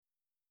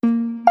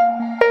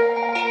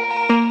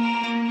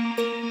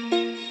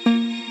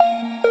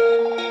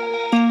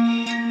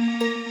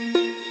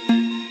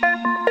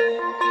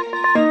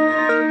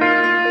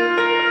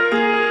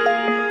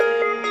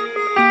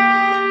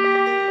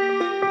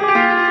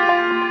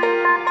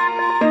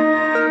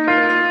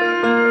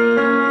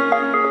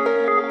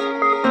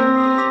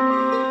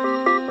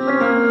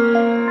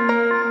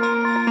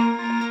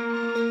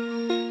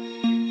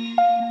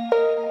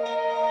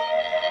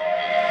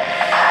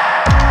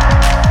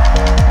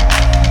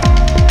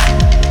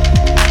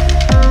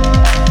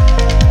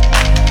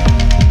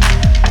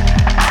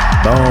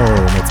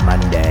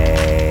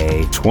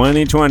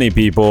2020,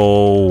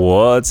 people.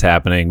 What's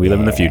happening? We live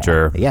in the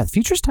future. Yeah, the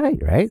future's tight,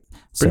 right?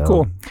 Pretty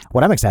cool.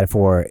 What I'm excited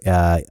for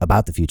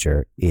about the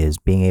future is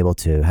being able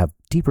to have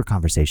deeper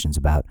conversations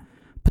about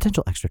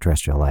potential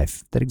extraterrestrial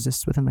life that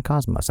exists within the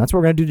cosmos. And that's what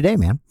we're going to do today,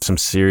 man. Some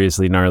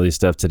seriously gnarly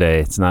stuff today.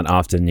 It's not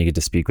often you get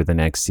to speak with an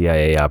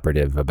ex-CIA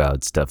operative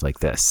about stuff like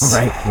this.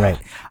 Right.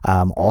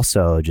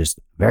 Also, just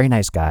very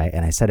nice guy.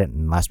 And I said it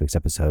in last week's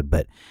episode,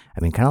 but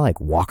I mean, kind of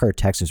like Walker,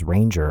 Texas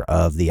Ranger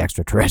of the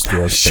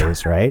extraterrestrial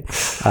space, right?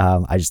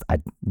 I'm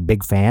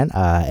big fan.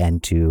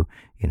 And to,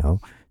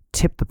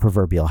 tip the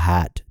proverbial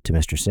hat to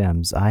Mr.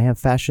 Sims, I have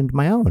fashioned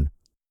my own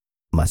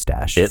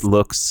mustache. It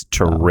looks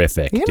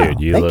terrific, dude.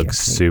 You look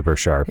super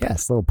sharp. Yeah,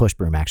 it's a little push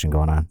broom action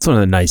going on. It's one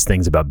of the nice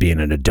things about being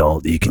an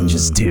adult. You can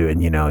just do,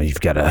 and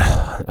you've got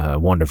a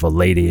wonderful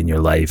lady in your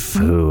life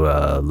who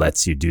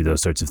lets you do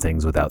those sorts of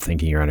things without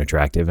thinking you're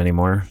unattractive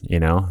anymore. I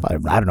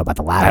don't know about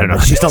the latter. I don't know.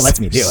 But she still lets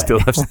me do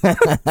it.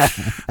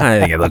 I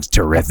think it looks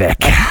terrific.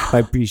 I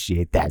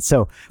appreciate that.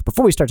 So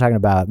before we start talking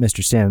about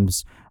Mr.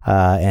 Sims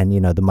and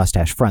the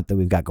mustache front that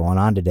we've got going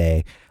on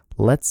today,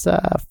 let's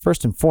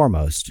first and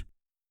foremost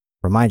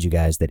remind you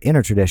guys that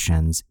Inner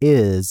Traditions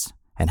is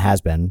and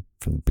has been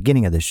from the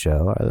beginning of this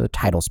show the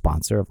title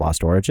sponsor of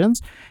Lost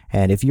Origins.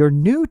 And if you're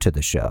new to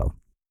the show,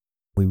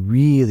 we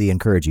really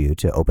encourage you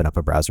to open up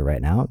a browser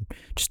right now.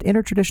 Just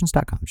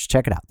innertraditions.com. Just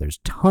check it out. There's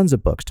tons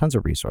of books, tons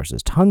of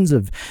resources, tons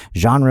of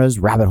genres,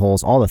 rabbit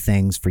holes, all the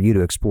things for you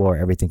to explore.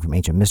 Everything from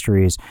ancient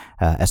mysteries,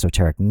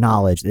 esoteric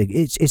knowledge.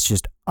 It's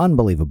just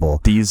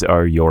unbelievable. These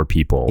are your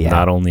people. Yeah.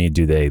 Not only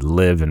do they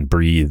live and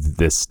breathe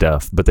this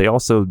stuff, but they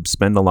also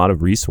spend a lot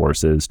of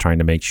resources trying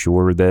to make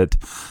sure that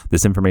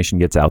this information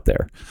gets out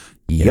there.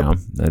 Yep.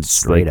 That's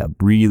Straight like up.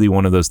 really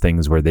one of those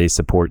things where they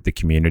support the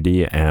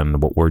community,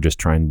 and what we're just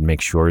trying to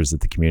make sure is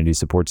that the community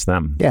supports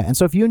them. Yeah. And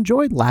so if you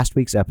enjoyed last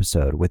week's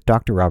episode with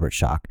Dr. Robert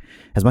Schoch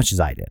as much as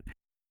I did,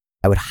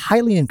 I would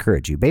highly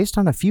encourage you, based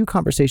on a few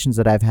conversations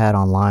that I've had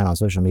online on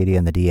social media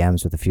and the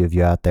DMs with a few of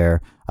you out there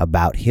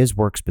about his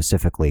work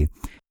specifically,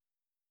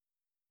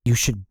 you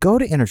should go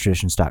to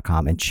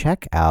innertraditions.com and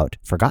check out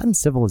Forgotten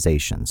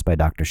Civilizations by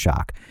Dr.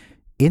 Schoch.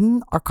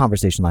 In our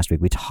conversation last week,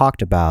 we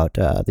talked about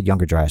the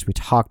Younger Dryas. We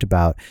talked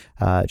about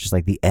just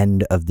like the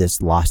end of this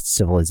lost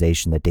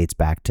civilization that dates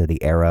back to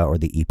the era or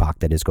the epoch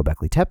that is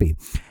Göbekli Tepe.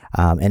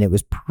 And it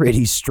was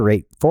pretty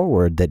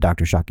straightforward that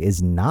Dr. Schoch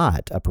is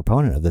not a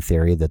proponent of the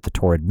theory that the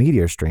Taurid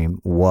meteor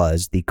stream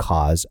was the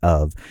cause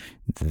of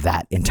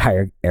that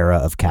entire era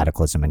of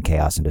cataclysm and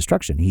chaos and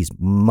destruction. He's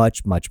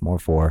much, much more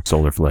for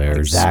solar flares.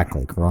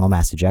 Exactly. Coronal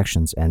mass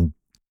ejections. And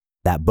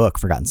that book,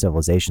 Forgotten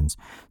Civilizations,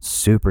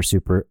 super,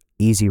 super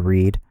easy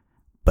read,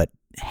 but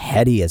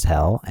heady as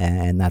hell,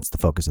 and that's the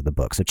focus of the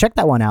book. So check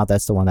that one out.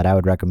 That's the one that I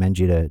would recommend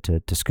you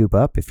to scoop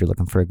up if you're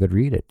looking for a good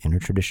read at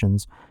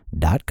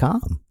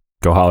innertraditions.com.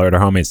 Go holler at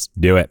our homies.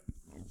 Do it.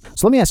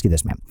 So let me ask you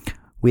this, man.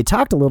 We had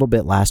talked a little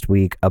bit last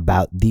week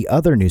about the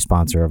other new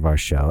sponsor of our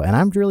show, and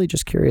I'm really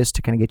just curious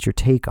to kind of get your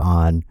take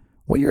on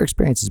what your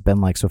experience has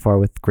been like so far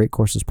with Great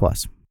Courses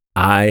Plus.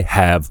 I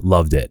have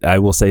loved it. I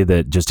will say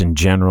that just in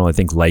general, I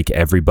think like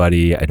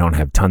everybody, I don't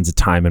have tons of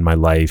time in my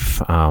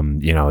life.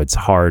 It's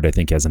hard, I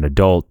think, as an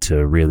adult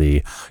to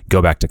really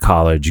go back to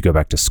college, go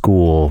back to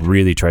school,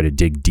 really try to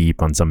dig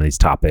deep on some of these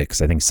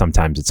topics. I think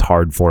sometimes it's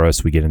hard for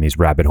us. We get in these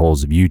rabbit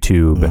holes of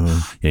YouTube.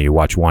 Mm-hmm. You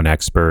watch one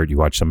expert, you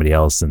watch somebody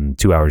else, and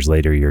 2 hours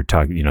later, you're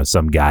talking,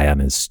 some guy on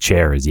his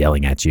chair is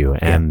yelling at you. Yeah.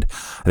 And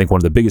I think one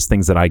of the biggest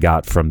things that I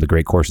got from the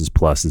Great Courses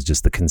Plus is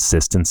just the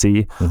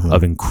consistency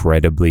of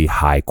incredibly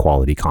high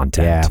quality content.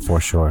 Yeah,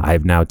 for sure.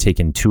 I've now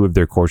taken 2 of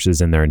their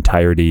courses in their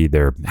entirety.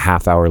 They're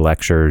half-hour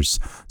lectures,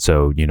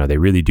 so they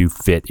really do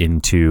fit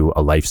into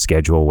a life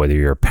schedule, whether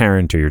you're a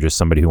parent or you're just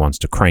somebody who wants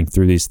to crank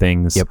through these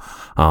things. Yep.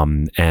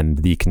 And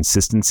the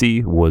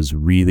consistency was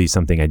really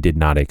something I did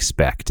not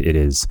expect. It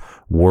is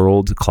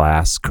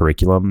world-class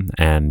curriculum,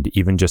 and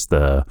even just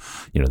the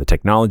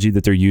technology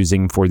that they're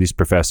using for these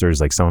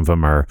professors. Like some of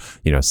them are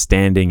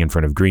standing in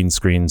front of green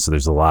screens, so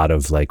there's a lot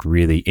of like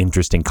really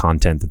interesting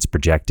content that's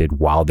projected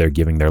while they're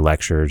giving their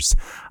lectures.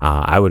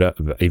 I would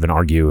even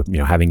argue,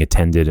 having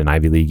attended an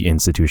Ivy League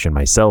institution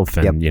myself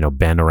and,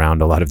 been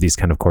around a lot of these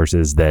kind of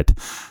courses, that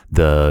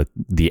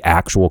the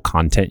actual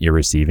content you're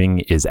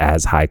receiving is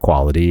as high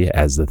quality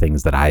as the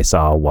things that I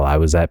saw while I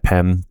was at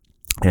Penn.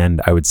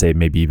 And I would say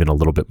maybe even a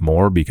little bit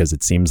more, because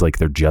it seems like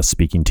they're just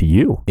speaking to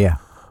you. Yeah.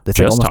 It's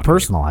like almost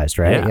personalized,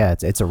 right? Yeah.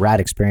 It's a rad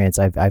experience.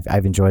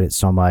 I've enjoyed it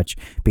so much,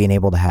 being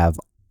able to have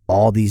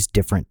all these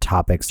different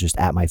topics just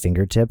at my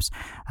fingertips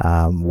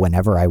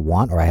whenever I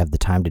want or I have the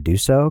time to do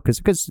so.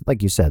 Because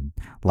like you said,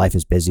 life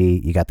is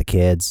busy. You got the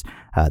kids.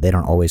 They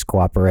don't always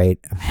cooperate.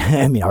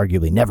 I mean,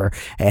 arguably never.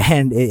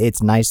 And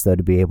it's nice, though,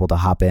 to be able to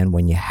hop in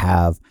when you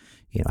have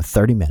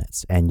 30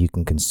 minutes and you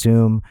can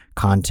consume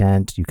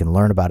content, you can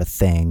learn about a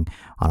thing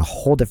on a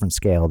whole different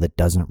scale that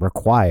doesn't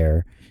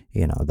require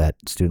that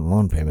student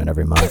loan payment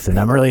every month. And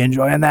I'm really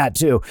enjoying that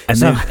too.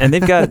 And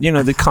they've got,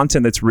 the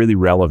content that's really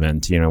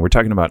relevant. We're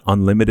talking about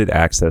unlimited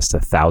access to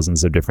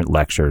thousands of different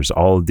lectures,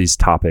 all of these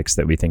topics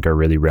that we think are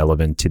really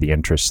relevant to the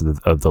interests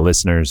of the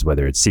listeners,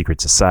 whether it's secret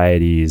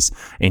societies,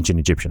 ancient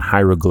Egyptian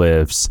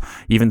hieroglyphs,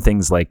 even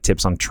things like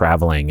tips on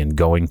traveling and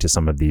going to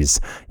some of these,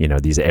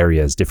 these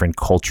areas, different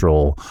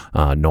cultural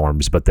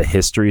norms. But the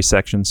history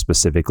section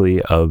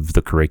specifically of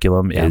the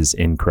curriculum is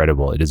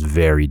incredible. It is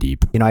very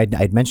deep.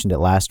 I'd mentioned it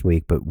last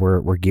week, but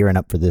we're gearing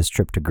up for this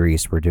trip to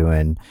Greece. We're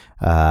doing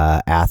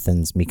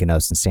Athens,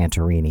 Mykonos, and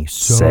Santorini.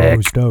 So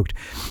stoked.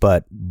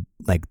 But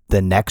like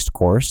the next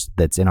course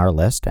that's in our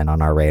list and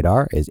on our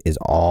radar is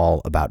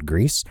all about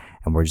Greece.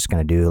 And we're just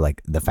going to do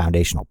like the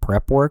foundational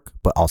prep work,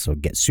 but also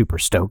get super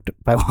stoked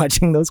by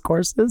watching those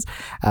courses.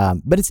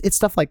 But it's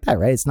stuff like that,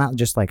 right? It's not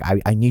just like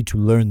I need to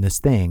learn this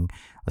thing.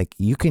 Like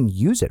you can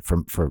use it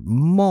for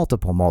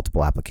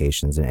multiple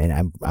applications,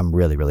 and I'm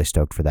really, really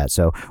stoked for that.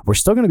 So we're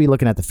still going to be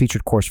looking at the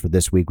featured course for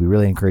this week. We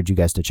really encourage you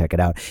guys to check it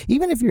out,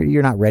 even if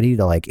you're not ready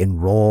to like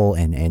enroll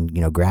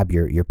and grab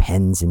your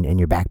pens and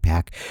your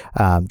backpack.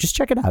 Just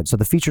check it out. So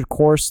the featured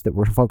course that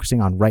we're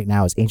focusing on right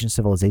now is Ancient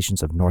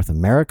Civilizations of North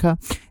America.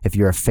 If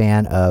you're a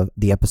fan of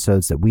the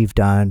episodes that we've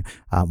done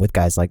with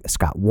guys like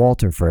Scott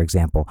Walter, for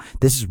example,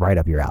 this is right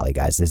up your alley,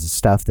 guys. This is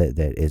stuff that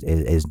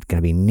is going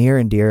to be near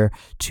and dear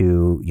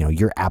to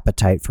your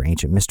appetite for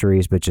ancient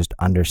mysteries, but just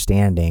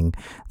understanding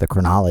the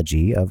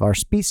chronology of our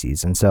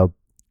species. And so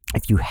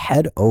if you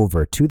head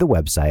over to the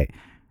website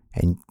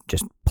and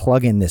just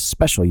plug in this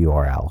special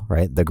URL,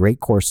 right? The Great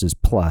Courses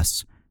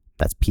Plus,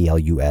 that's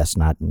PLUS,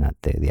 not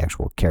the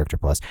actual character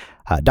plus,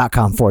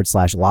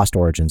 .com/Lost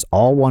Origins,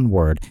 all one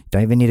word.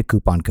 Don't even need a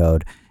coupon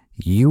code.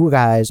 You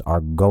guys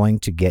are going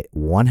to get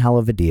one hell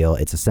of a deal.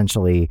 It's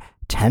essentially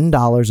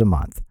 $10 a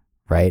month,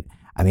 right?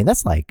 I mean,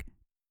 that's like,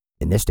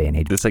 in this day and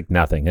age, it's like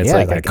nothing. It's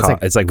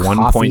it's like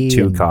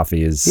 1.2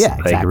 coffee is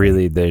exactly. Like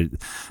really there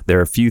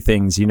are a few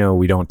things,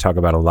 we don't talk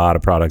about a lot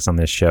of products on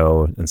this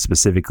show, and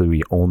specifically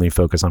we only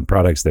focus on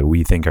products that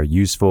we think are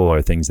useful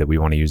or things that we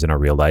want to use in our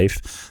real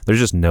life. There's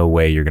just no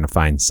way you're going to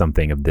find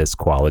something of this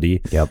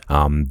quality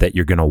that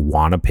you're going to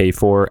want to pay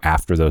for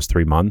after those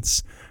 3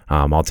 months.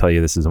 I'll tell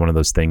you, this is one of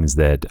those things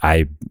that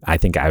I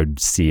think I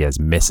would see as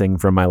missing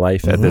from my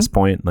life at this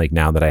point. Like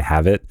now that I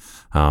have it,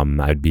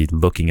 I'd be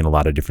looking in a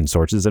lot of different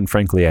sources, and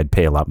frankly, I'd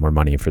pay a lot more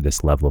money for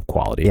this level of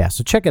quality. Yeah,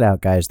 so check it out,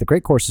 guys.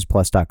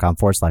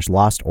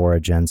 thegreatcoursesplus.com/Lost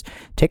Origins.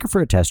 Take her for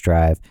a test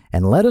drive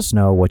and let us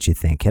know what you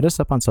think. Hit us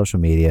up on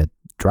social media.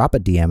 Drop a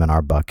DM in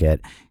our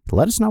bucket.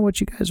 Let us know what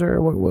you guys are,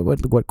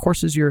 what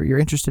courses you're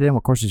interested in,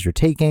 what courses you're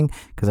taking,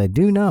 because I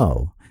do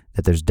know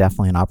that there's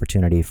definitely an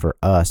opportunity for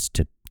us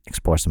to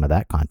explore some of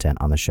that content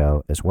on the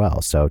show as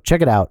well. So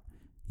check it out.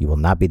 You will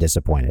not be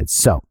disappointed.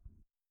 So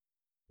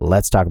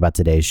let's talk about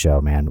today's show,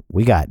 man.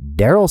 We got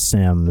Daryl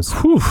Sims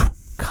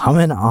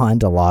coming on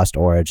to Lost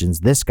Origins.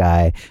 This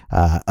guy,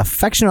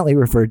 affectionately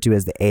referred to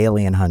as the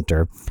Alien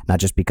Hunter, not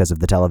just because of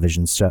the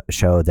television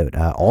show that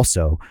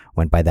also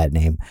went by that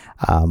name,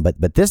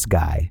 but this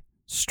guy,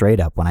 straight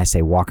up, when I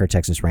say Walker,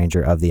 Texas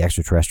Ranger of the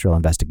extraterrestrial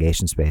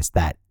investigation space,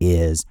 that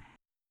is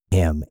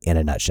him in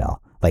a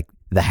nutshell. Like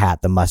the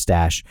hat, the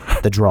mustache,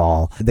 the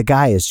drawl. The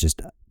guy is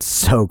just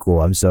so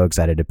cool. I'm so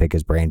excited to pick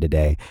his brain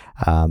today.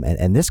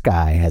 And this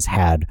guy has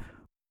had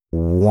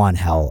one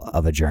hell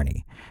of a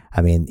journey.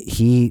 I mean,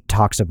 he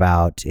talks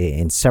about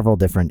in several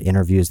different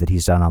interviews that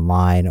he's done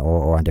online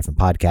or on different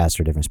podcasts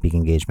or different speaking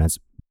engagements,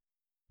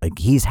 like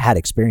he's had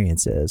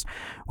experiences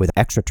with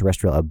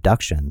extraterrestrial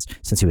abductions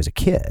since he was a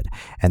kid.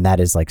 And that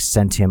has like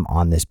sent him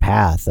on this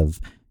path of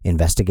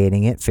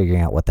investigating it,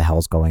 figuring out what the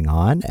hell's going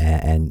on.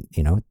 And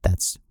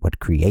that's what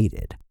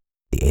created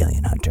the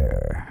Alien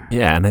Hunter.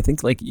 Yeah, and I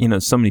think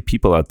so many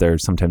people out there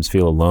sometimes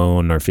feel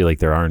alone or feel like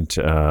there aren't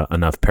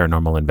enough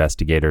paranormal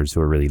investigators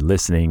who are really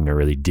listening or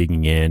really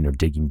digging in or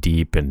digging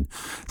deep. And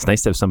it's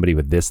nice to have somebody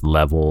with this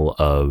level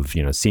of,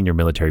 senior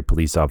military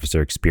police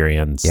officer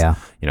experience,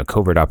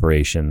 covert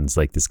operations.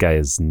 Like this guy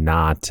is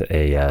not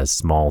a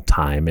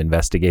small-time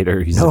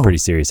investigator. He's a pretty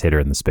serious hitter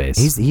in the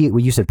space.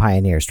 You said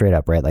pioneer straight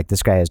up, right? Like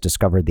this guy has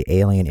discovered the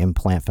alien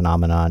implant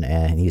phenomenon,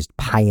 and he's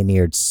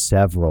pioneered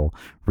several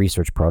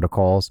research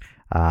protocols.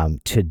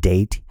 To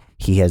date,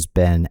 he has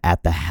been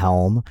at the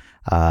helm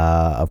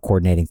of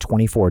coordinating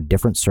 24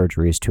 different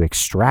surgeries to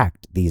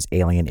extract these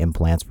alien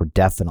implants. We're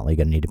definitely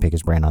going to need to pick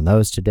his brain on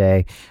those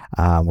today.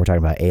 We're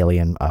talking about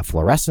alien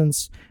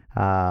fluorescence,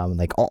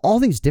 like all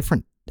these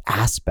different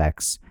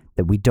aspects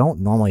that we don't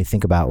normally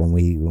think about when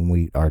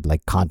we are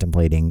like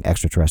contemplating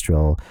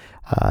extraterrestrial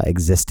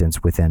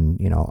existence within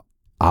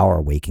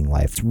our waking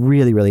life. It's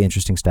really, really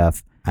interesting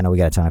stuff. I know we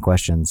got a ton of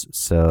questions,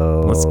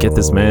 so let's get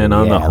this man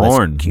on the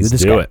horn. Let's cue the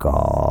Skype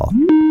call.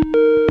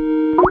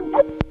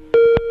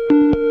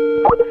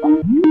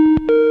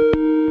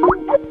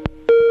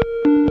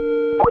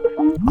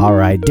 All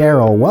right,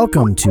 Daryl,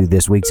 welcome to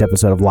this week's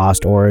episode of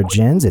Lost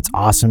Origins. It's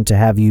awesome to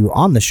have you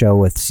on the show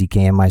with CK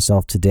and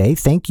myself today.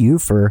 Thank you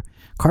for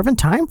carving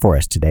time for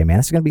us today, man.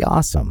 This is going to be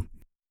awesome.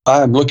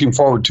 I'm looking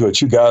forward to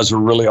it. You guys are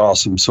really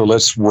awesome. So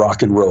let's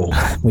rock and roll.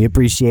 We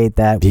appreciate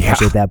that. We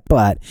appreciate that.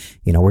 But,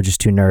 we're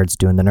just two nerds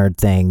doing the nerd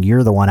thing.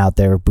 You're the one out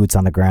there, boots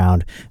on the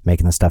ground,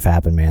 making the stuff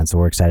happen, man. So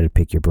we're excited to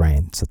pick your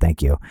brain. So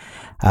thank you.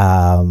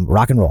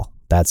 Rock and roll.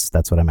 That's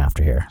what I'm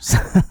after here. So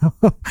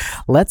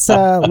let's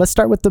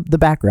start with the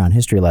background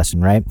history lesson,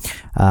 right?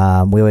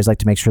 We always like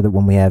to make sure that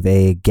when we have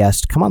a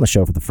guest come on the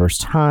show for the first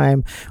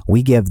time,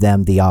 we give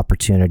them the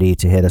opportunity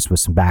to hit us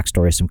with some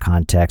backstory, some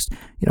context,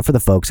 for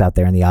the folks out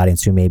there in the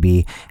audience who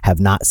maybe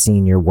have not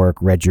seen your work,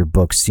 read your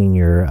books, seen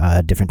your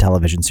different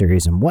television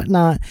series and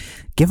whatnot.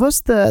 Give us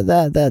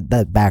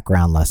that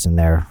background lesson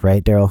there,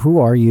 right, Daryl? Who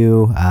are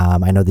you?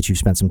 I know that you've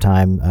spent some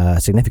time,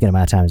 a significant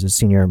amount of time as a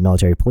senior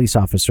military police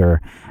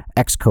officer,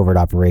 ex-covert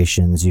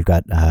operations. You've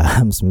got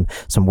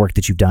some work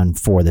that you've done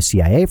for the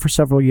CIA for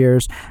several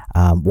years.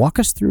 Walk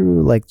us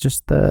through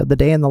just the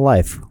day in the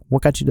life.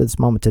 What got you to this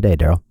moment today,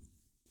 Daryl?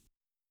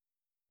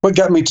 What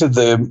got me to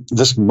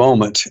this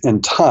moment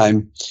in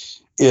time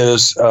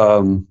is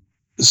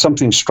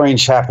something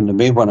strange happened to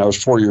me when I was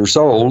 4 years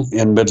old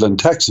in Midland,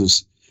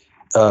 Texas.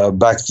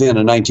 Back then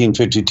in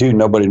 1952,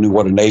 nobody knew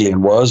what an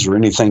alien was or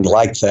anything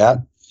like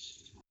that.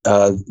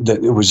 That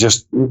it was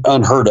just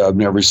unheard of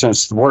in every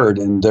sense of the word.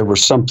 And there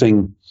was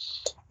something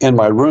in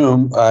my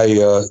room.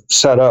 I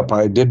sat up.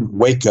 I didn't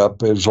wake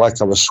up. It was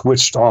like I was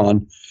switched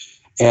on.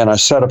 And I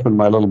sat up in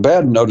my little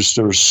bed and noticed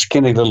there was a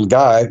skinny little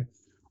guy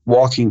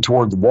walking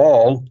toward the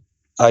wall.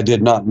 I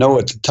did not know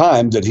at the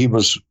time that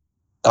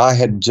I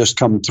had just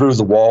come through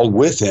the wall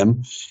with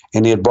him,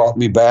 and he had brought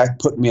me back,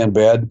 put me in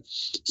bed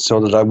so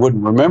that I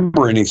wouldn't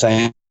remember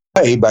anything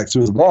back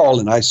through the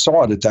wall. And I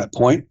saw it at that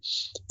point,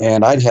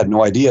 and I had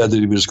no idea that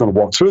he was going to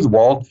walk through the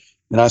wall,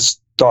 and I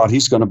thought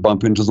he's going to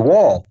bump into the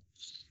wall.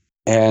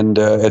 And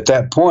at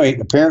that point,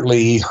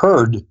 apparently he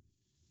heard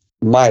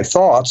my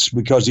thoughts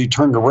because he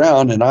turned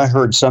around, and I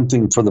heard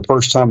something for the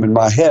first time in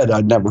my head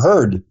I'd never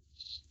heard.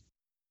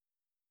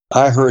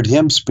 I heard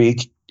him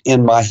speak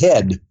in my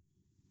head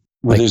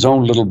with his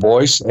own little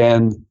voice,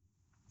 and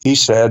he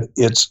said,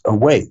 "It's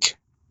awake."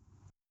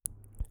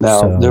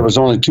 Now, there was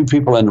only two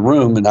people in the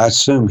room, and I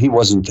assume he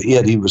wasn't the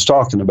it he was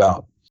talking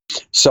about.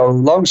 So,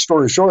 long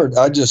story short,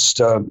 I just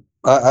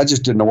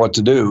didn't know what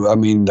to do. I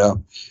mean,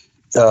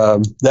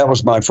 that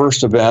was my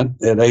first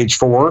event at age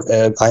 4.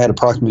 I had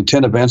approximately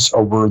 10 events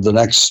over the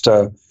next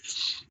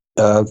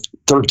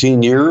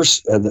 13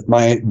 years.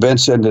 My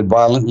events ended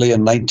violently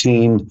in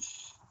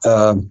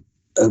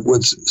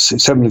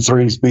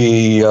 1973 to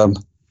be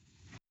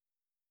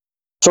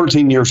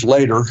 13 years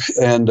later,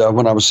 and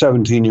when I was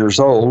 17 years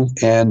old,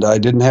 and I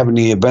didn't have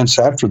any events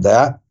after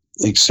that,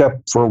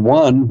 except for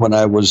one when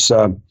I was,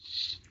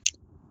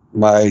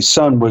 my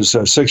son was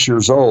 6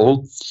 years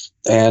old,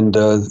 and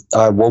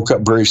I woke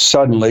up very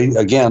suddenly,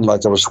 again,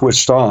 like I was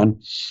switched on,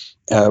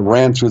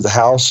 ran through the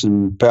house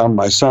and found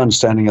my son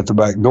standing at the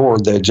back door.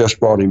 They had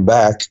just brought him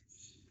back,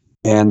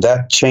 and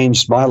that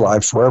changed my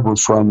life forever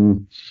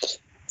from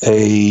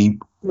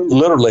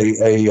literally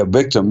a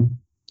victim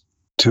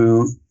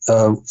to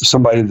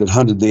somebody that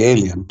hunted the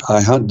alien.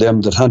 I hunt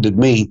them that hunted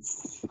me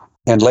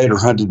and later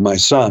hunted my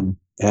son,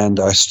 and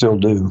I still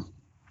do.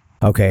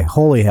 Okay,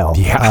 holy hell.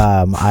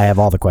 Yeah. I have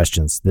all the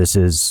questions. This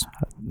is,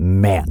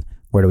 man,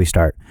 where do we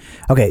start?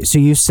 Okay, so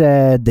you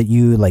said that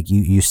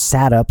you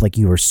sat up like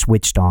you were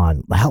switched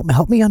on.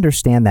 Help me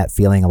understand that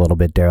feeling a little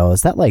bit, Daryl.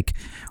 Is that like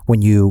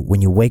when you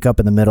wake up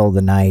in the middle of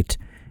the night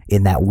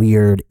in that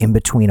weird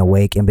in-between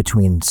awake,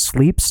 in-between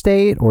sleep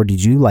state? Or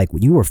did you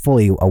you were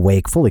fully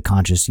awake, fully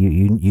conscious,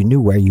 you knew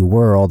where you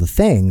were, all the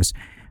things,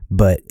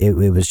 but it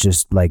was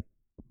just like,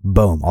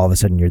 boom, all of a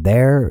sudden you're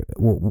there?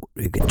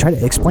 Try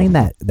to explain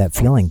that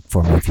feeling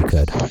for me if you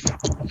could.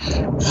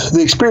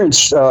 The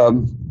experience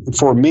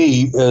for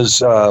me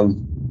is,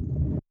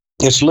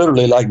 it's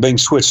literally like being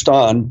switched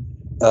on,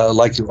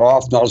 like you're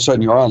off and all of a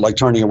sudden you're on, like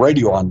turning a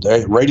radio on.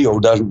 The radio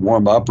doesn't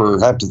warm up or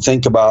have to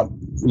think about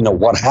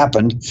what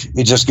happened.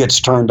 It just gets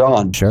turned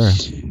on. Sure.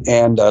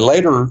 And I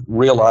later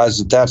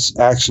realized that that's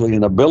actually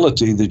an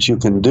ability that you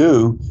can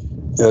do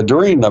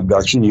during an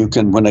abduction. You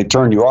can, when they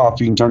turn you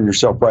off, you can turn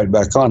yourself right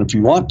back on if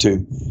you want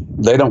to.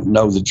 They don't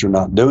know that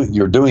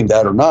you're doing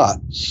that or not.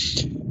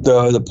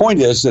 The point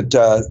is that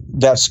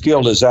that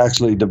skill is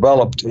actually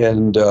developed,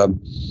 and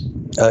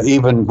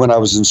even when I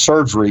was in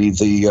surgery,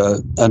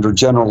 under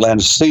general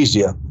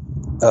anesthesia,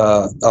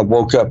 I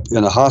woke up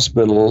in a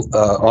hospital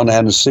on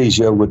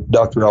anesthesia with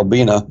Dr.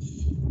 Albina,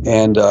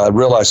 and I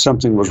realized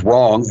something was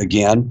wrong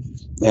again.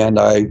 And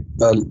I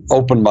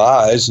opened my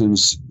eyes, and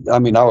I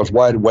was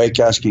wide awake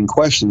asking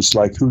questions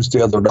like, who's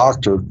the other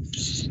doctor?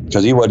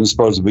 Because he wasn't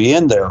supposed to be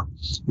in there,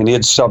 and he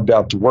had subbed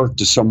out to work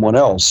to someone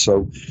else.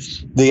 So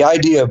the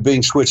idea of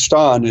being switched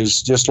on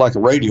is just like a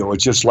radio.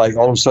 It's just like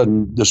all of a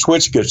sudden the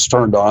switch gets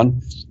turned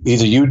on.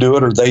 Either you do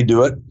it or they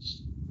do it,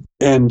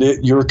 and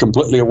you're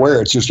completely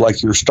aware. It's just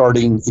like you're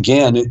starting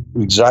again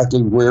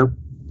exactly where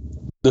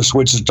the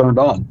switch is turned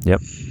on. Yep.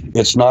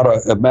 It's not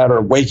a matter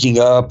of waking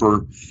up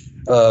or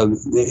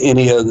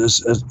any of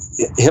this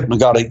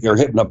hypnagogic or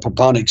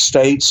hypnoponic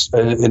states,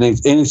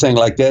 anything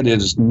like that.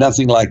 It is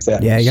nothing like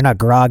that. Yeah, you're not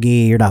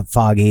groggy, you're not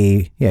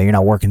foggy. Yeah, you're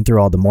not working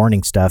through all the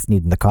morning stuff,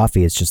 needing the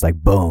coffee. It's just like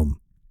boom,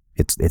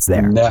 it's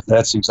there.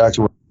 That's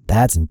exactly what.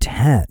 That's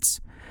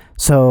intense.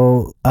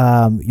 So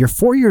you're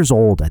 4 years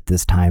old at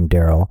this time,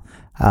 Daryl.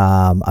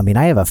 I mean,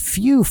 I have a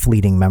few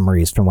fleeting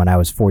memories from when I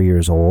was 4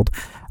 years old,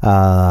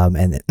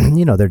 and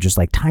they're just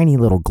like tiny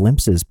little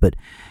glimpses. But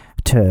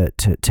to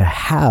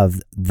have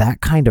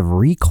that kind of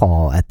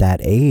recall at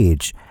that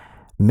age,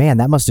 man,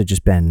 that must have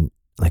just been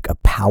like a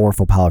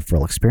powerful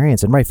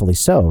experience, and rightfully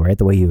so, right?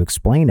 The way you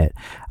explain it.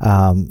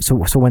 So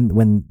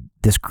when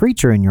this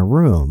creature in your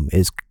room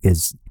is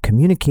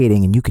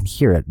communicating and you can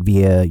hear it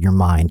via your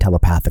mind,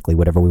 telepathically,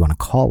 whatever we want to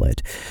call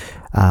it,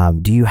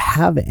 do you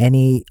have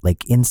any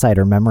like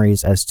insider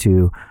memories as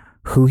to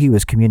who he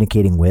was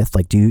communicating with?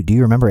 Like, do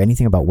you remember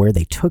anything about where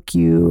they took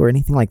you or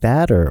anything like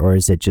that? Or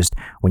is it just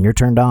when you're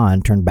turned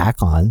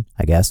back on,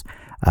 I guess,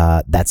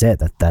 that's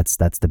it. That's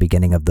the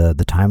beginning of the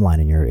timeline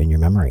in your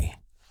memory.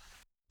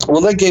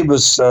 Well, they gave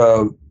us,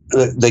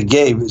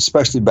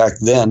 especially back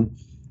then,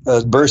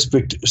 very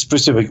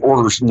specific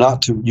orders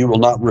you will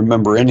not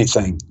remember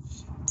anything.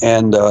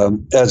 And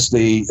as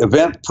the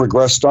event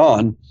progressed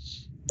on,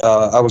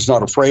 I was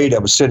not afraid. I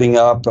was sitting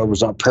up. I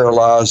was not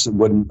paralyzed. I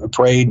wasn't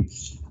afraid.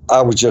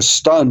 I was just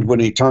stunned when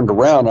he turned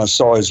around. I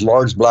saw his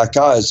large black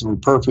eyes that were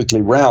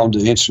perfectly round,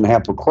 an inch and a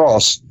half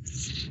across,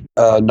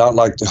 not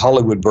like the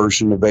Hollywood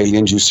version of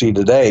aliens you see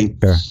today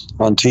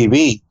on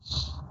TV.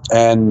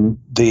 And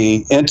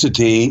the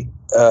entity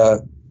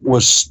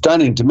was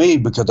stunning to me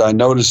because I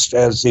noticed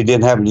as he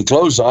didn't have any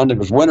clothes on, it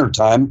was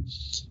wintertime.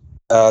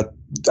 I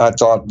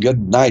thought, good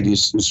night,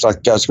 it's like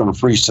the guy's going to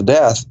freeze to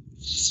death.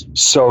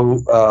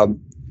 So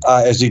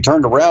as he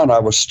turned around, I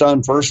was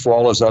stunned, first of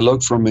all, as I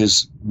looked from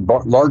his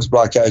large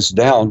black eyes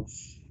down,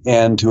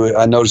 and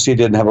I noticed he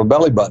didn't have a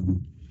belly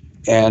button.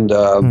 And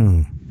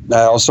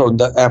I also,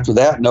 after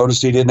that,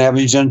 noticed he didn't have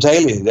any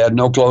genitalia. He had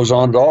no clothes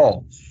on at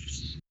all.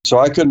 So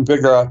I couldn't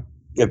figure out,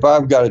 if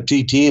I've got a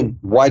TT, and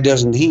why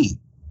doesn't he?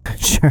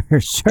 Sure.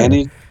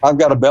 And I've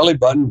got a belly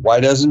button, why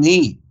doesn't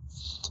he?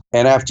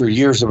 And after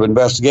years of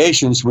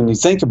investigations, when you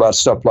think about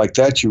stuff like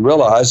that, you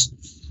realize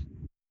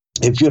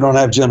if you don't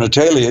have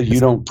genitalia, you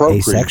don't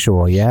procreate.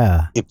 Asexual,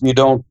 yeah. If you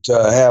don't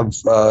have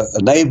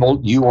a navel,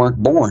 you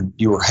weren't born.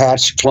 You were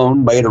hatched,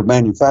 cloned, made, or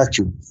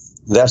manufactured.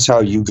 That's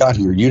how you got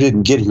here. You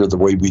didn't get here the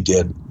way we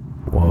did.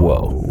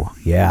 Whoa.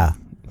 Yeah.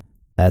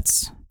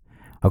 That's...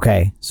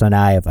 Okay, so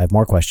now I have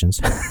more questions.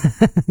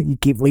 You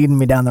keep leading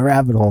me down the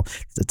rabbit hole.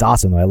 It's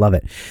awesome, though. I love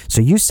it. So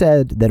you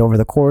said that over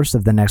the course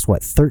of the next,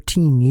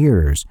 13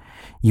 years,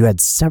 you had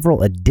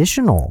several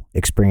additional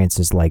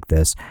experiences like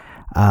this.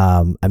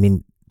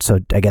 So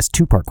I guess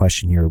two-part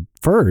question here.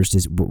 First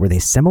is, were they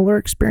similar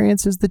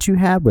experiences that you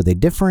had? Were they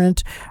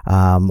different?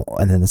 And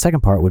then the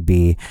second part would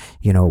be,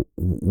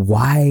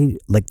 why,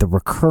 like the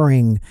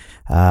recurring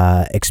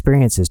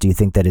experiences, do you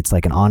think that it's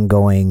like an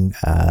ongoing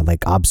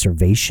like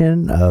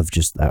observation of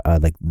just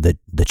like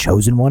the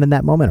chosen one in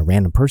that moment, a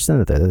random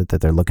person that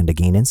they're looking to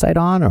gain insight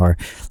on? Or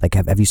like,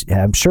 have you,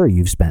 I'm sure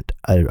you've spent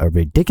a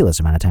ridiculous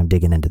amount of time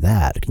digging into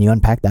that. Can you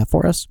unpack that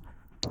for us?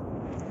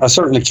 I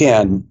certainly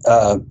can,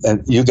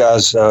 and you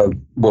guys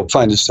will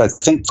find this, I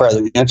think,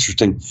 fairly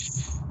interesting.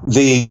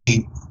 The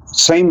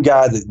same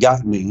guy that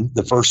got me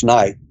the first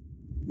night,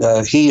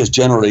 he is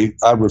generally,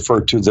 I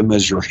refer to them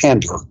as your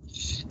handler.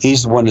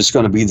 He's the one that's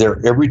going to be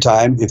there every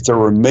time. If there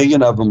were a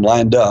million of them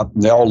lined up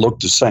and they all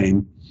looked the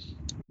same,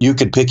 you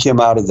could pick him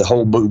out of the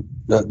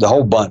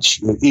whole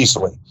bunch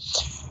easily.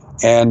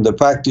 And the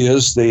fact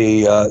is,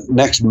 the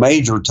next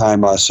major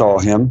time I saw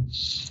him,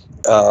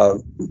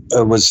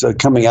 was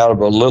coming out of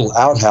a little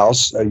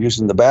outhouse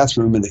using the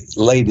bathroom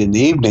late in the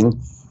evening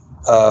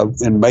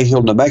in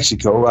Mayhill, New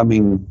Mexico. I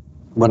mean,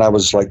 when I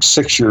was like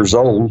 6 years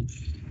old,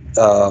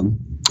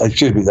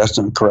 excuse me, that's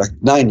not correct,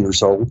 9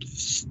 years old,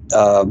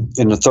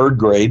 in the third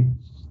grade.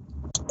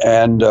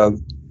 And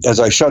as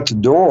I shut the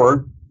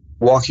door,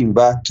 walking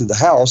back to the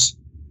house,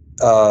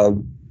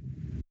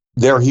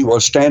 there he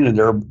was standing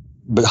there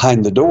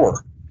behind the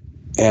door.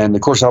 And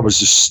of course, I was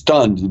just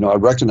stunned. I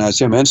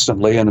recognized him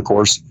instantly. And of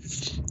course,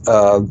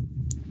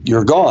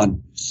 you're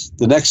gone.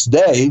 The next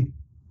day,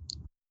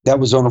 that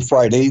was on a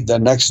Friday. The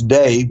next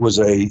day was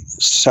a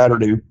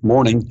Saturday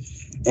morning.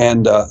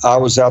 And I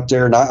was out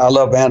there, and I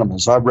love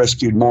animals. I've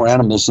rescued more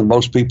animals than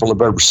most people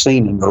have ever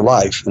seen in their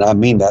life. And I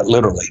mean that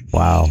literally.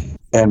 Wow.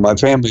 And my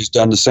family's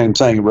done the same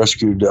thing.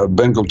 Rescued a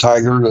Bengal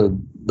tiger,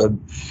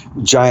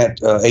 giant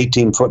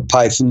 18-foot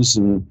pythons,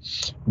 and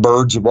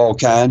birds of all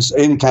kinds,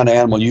 any kind of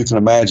animal you can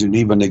imagine,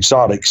 even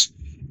exotics.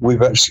 We've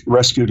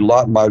rescued a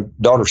lot. My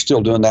daughter's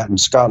still doing that in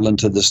Scotland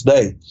to this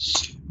day.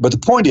 But the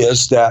point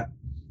is that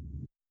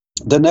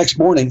the next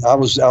morning I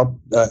was out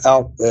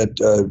at,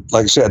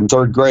 like I said, in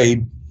third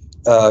grade,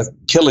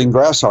 killing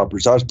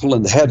grasshoppers. I was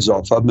pulling the heads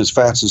off of them as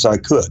fast as I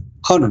could,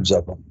 hundreds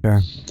of them.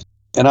 Sure.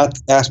 And I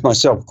asked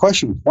myself a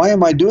question, why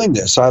am I doing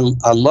this? I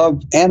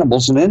love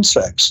animals and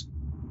insects.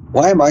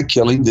 Why am I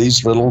killing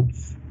these little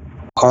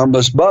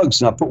harmless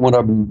bugs. And I put one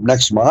of them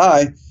next to my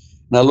eye,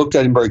 and I looked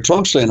at him very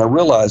closely, and I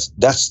realized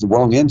that's the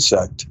wrong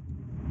insect.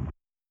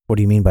 What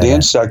do you mean by the that?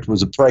 insect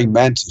was a praying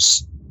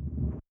mantis.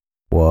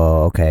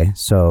 Whoa, okay.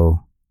 So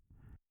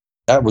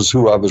that was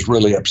who I was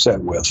really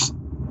upset with,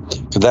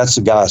 because that's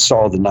the guy I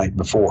saw the night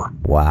before.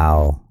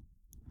 Wow.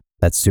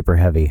 That's super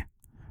heavy.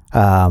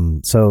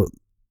 So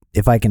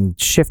if I can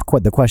shift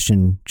the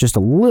question just a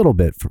little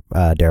bit,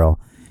 Daryl,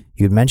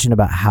 you had mentioned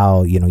about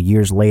how,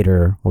 years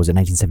later, what was it,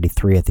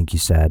 1973, I think you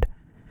said,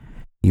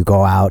 you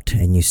go out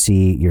and you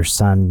see your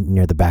son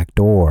near the back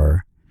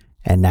door,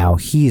 and now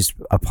he's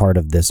a part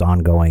of this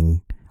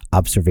ongoing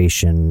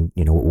observation,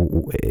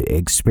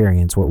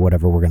 experience,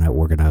 whatever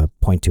we're gonna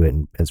point to it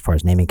as far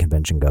as naming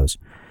convention goes.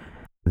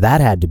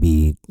 That had to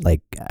be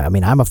like, I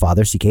mean, I'm a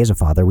father, CK is a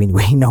father. We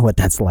know what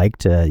that's like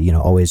to,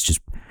 always just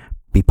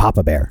be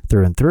Papa Bear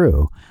through and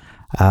through.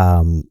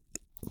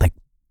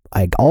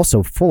 I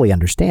also fully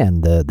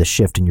understand the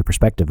shift in your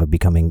perspective of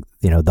becoming,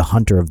 the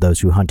hunter of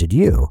those who hunted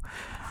you.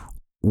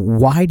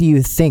 Why do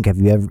you think, have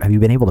you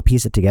been able to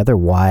piece it together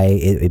why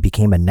it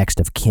became a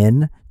next of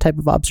kin type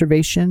of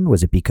observation?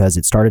 Was it because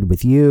it started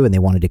with you and they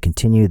wanted to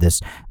continue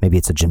this, maybe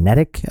it's a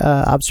genetic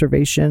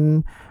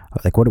observation?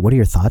 Like, what are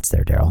your thoughts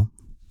there, Daryl?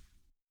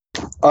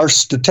 Our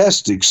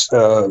statistics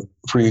for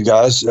you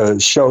guys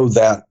show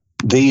that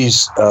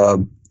these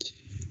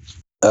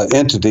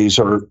entities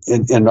are,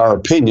 in our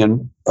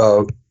opinion,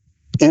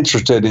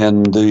 interested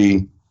in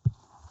the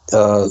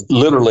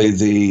literally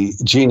the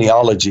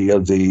genealogy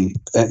of the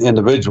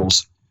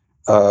individuals.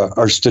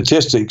 Our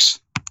statistics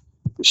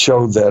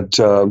show that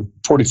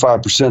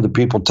 45% of the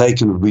people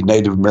taken would be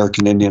Native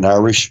American, Indian,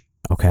 Irish.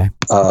 Okay.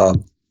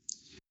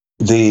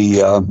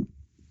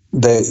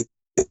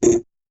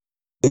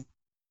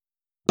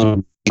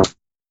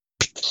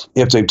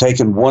 If they've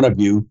taken one of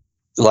you,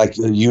 like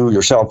you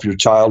yourself, your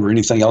child, or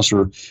anything else,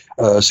 or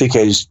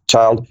CK's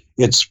child,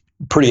 it's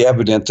pretty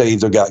evident they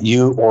either got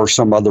you or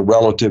some other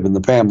relative in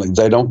the family.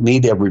 They don't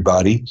need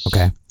everybody.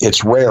 Okay.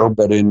 It's rare,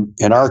 but in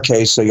our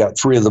case, they got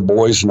 3 of the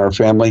boys in our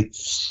family.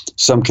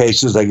 Some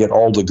cases, they get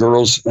all the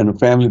girls in the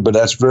family, but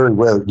that's very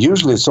rare.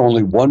 Usually, it's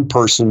only one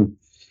person,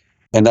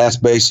 and that's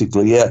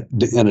basically it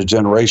in a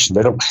generation.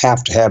 They don't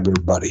have to have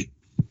everybody.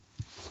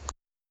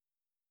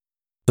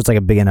 So it's like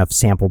a big enough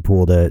sample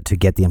pool to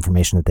get the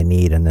information that they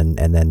need, and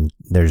then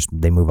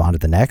they move on to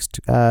the next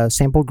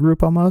sample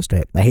group almost.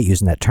 I hate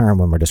using that term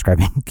when we're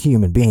describing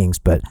human beings,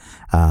 but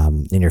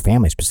in your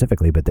family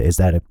specifically. But is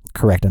that a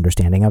correct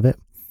understanding of it?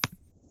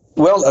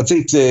 Well, I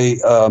think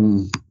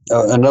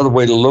another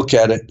way to look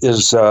at it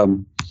is they're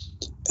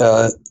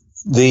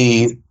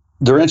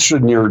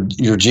interested in your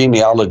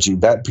genealogy,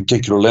 that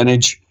particular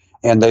lineage,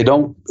 and they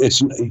don't.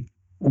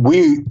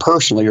 We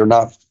personally are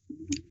not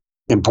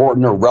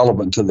important or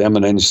relevant to them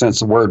in any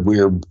sense of the word. We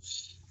are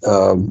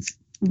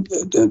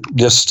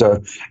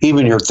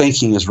even your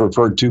thinking is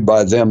referred to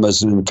by them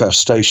as an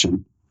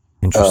infestation.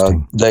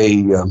 Interesting.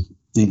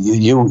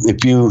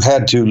 If you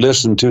had to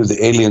listen to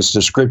the aliens'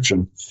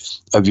 description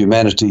of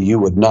humanity, you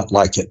would not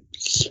like it.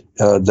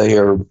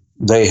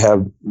 They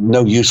have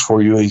no use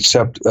for you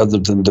except other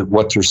than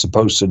what they're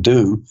supposed to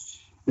do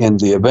in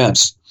the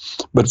events.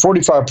 But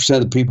 45%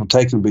 of the people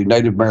taken would be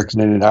Native American,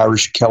 Indian,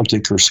 Irish,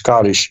 Celtic, or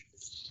Scottish.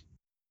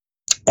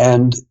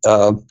 And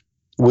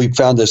we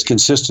found this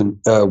consistent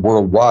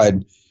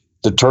worldwide.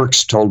 The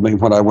Turks told me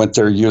when I went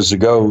there years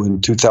ago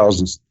in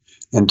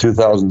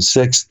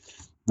 2006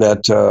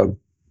 that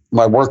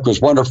my work was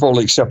wonderful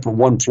except for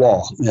one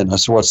flaw. And I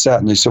said, "What's that?"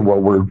 And they said,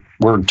 "Well,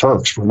 we're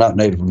Turks. We're not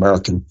Native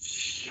American."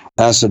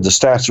 And I said, "The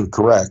stats are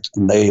correct."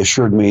 And they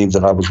assured me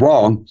that I was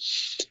wrong.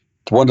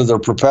 One of their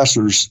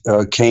professors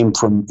came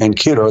from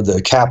Ankara,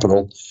 the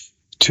capital,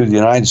 to the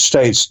United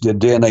States, did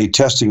DNA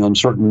testing on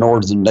certain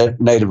northern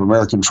Native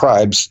American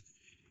tribes,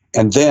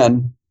 and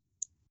then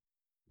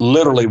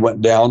literally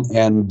went down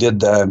and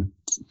did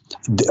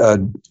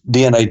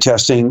DNA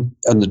testing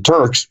on the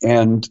Turks.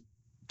 And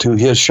to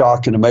his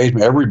shock and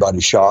amazement,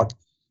 everybody's shock,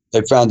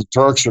 they found the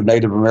Turks are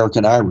Native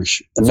American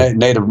Irish,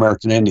 Native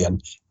American Indian,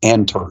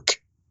 and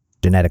Turk.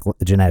 Genetic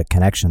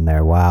connection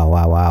there.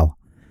 Wow.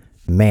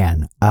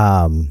 Man.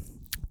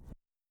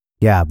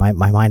 Yeah, my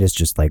mind is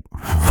just like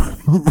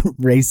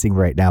racing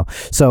right now.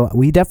 So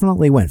we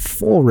definitely went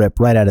full rip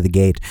right out of the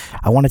gate.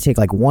 I want to take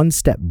like one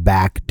step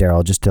back,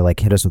 Daryl, just to like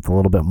hit us with a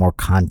little bit more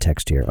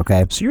context here,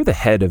 okay? So you're the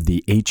head of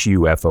the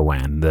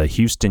HUFON, the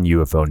Houston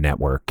UFO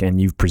Network, and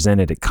you've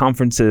presented at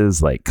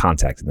conferences like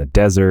Contact in the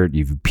Desert.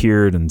 You've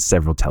appeared in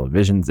several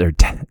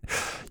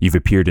you've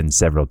appeared in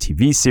several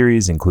TV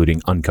series,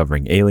 including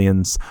Uncovering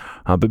Aliens.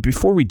 But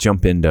before we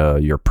jump into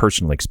your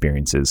personal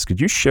experiences,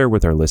 could you share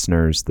with our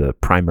listeners the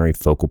primary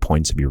focal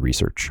points of your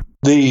research?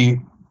 The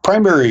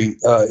primary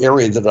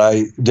area that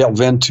I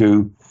delve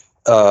into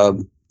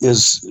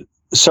is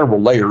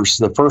several layers.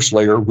 The first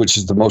layer, which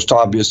is the most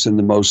obvious and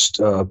the most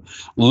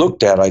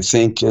looked at, I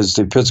think, is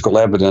the physical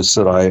evidence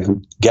that I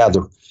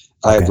gather.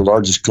 I have the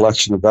largest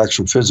collection of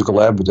actual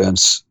physical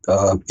evidence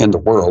in the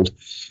world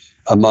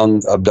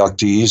among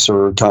abductees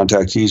or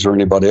contactees or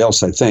anybody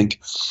else, I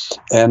think.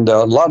 And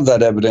a lot of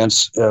that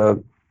evidence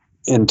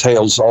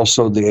entails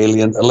also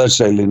the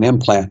alleged alien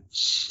implant.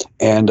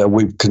 And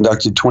we've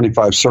conducted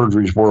 25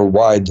 surgeries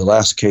worldwide, the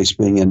last case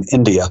being in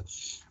India,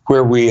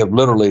 where we have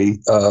literally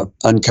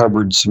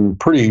uncovered some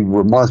pretty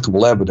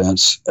remarkable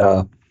evidence.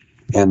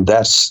 And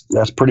that's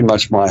pretty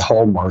much my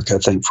hallmark, I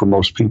think, for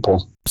most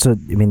people. So,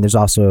 I mean, there's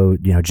also,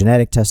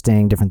 genetic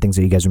testing, different things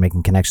that you guys are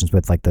making connections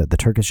with, like the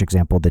Turkish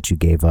example that you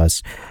gave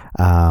us.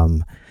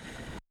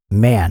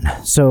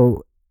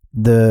 So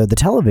the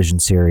television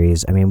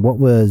series, I mean, what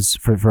was,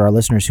 for our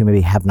listeners who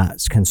maybe have not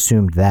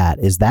consumed that,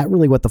 is that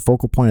really what the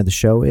focal point of the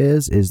show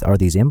is? Are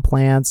these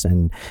implants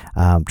and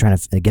trying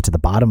to get to the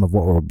bottom of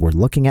what we're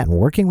looking at and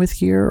working with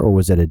here, or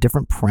was it a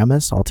different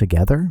premise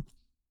altogether?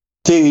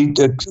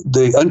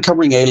 The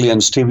Uncovering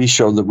Aliens TV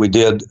show that we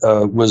did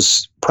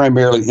was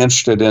primarily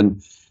interested in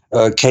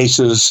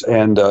cases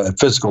and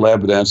physical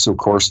evidence, of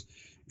course,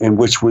 in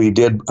which we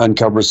did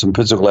uncover some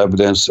physical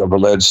evidence of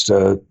alleged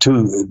a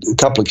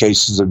couple of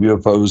cases of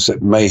UFOs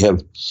that may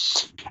have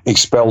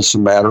expelled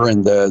some matter,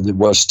 and that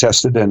was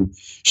tested and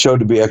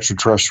showed to be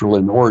extraterrestrial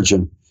in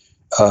origin.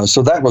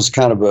 So that was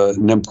kind of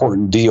an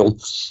important deal.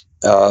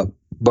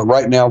 But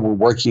right now we're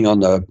working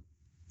on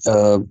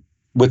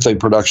with a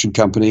production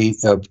company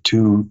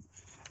to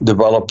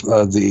develop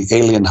the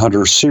Alien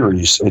Hunter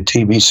series, a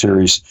TV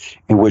series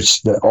in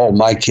which all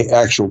my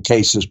actual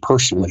cases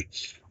personally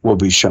will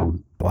be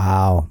shown.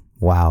 Wow.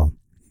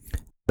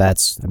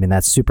 That's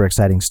super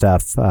exciting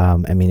stuff.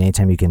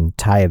 Anytime you can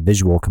tie a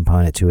visual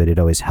component to it, it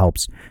always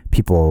helps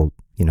people,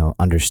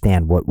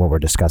 understand what we're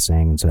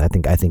discussing. So I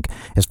think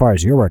as far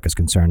as your work is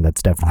concerned,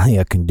 that's definitely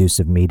a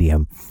conducive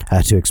medium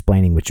to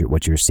explaining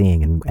what you're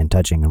seeing and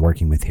touching and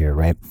working with here,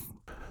 right?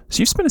 So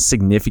you've spent a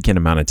significant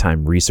amount of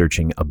time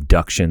researching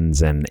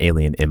abductions and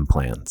alien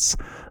implants.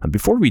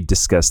 Before we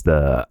discuss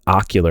the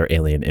ocular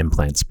alien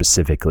implant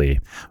specifically,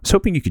 I was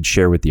hoping you could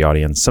share with the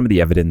audience some of the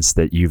evidence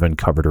that you've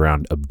uncovered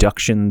around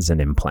abductions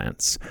and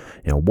implants.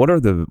 What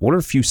are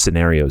a few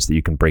scenarios that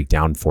you can break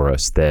down for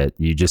us that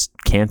you just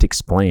can't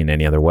explain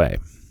any other way?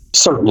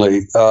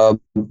 Certainly.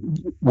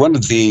 One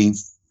of the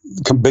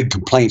big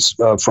complaints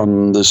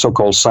from the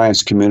so-called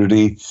science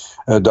community,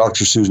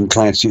 Dr. Susan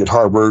Clancy at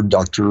Harvard,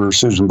 Dr.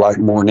 Susan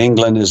Blackmore in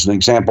England is an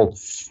example,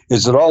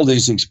 is that all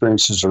these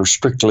experiences are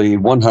strictly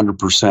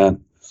 100%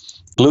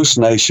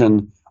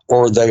 hallucination,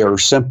 or they are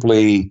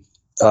simply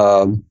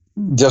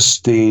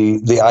just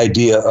the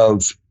idea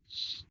of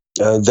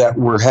that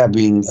we're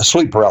having a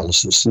sleep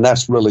paralysis, and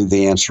that's really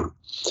the answer.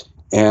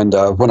 And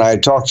when I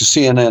talked to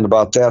CNN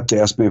about that, they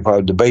asked me if I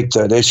would debate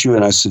that issue,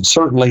 and I said,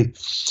 certainly.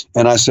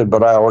 And I said,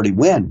 but I already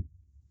win.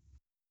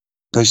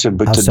 They said,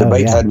 but the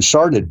debate hadn't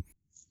started.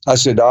 I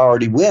said, I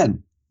already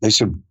win. They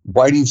said,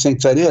 why do you think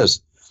that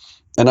is?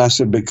 And I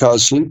said,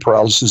 because sleep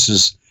paralysis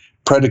is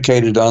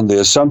predicated on the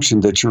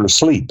assumption that you're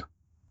asleep.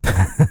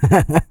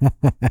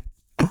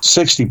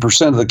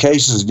 60% of the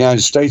cases in the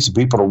United States, the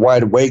people are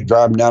wide awake,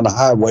 driving down the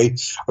highway,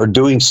 or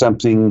doing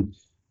something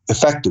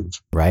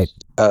effective. Right.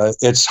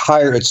 It's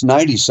higher. It's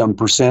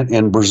 90-some%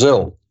 in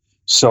Brazil.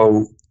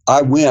 So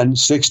I win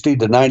 60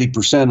 to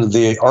 90% of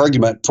the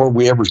argument before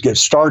we ever get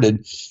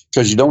started,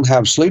 because you don't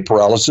have sleep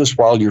paralysis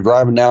while you're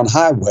driving down the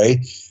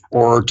highway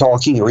or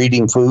talking or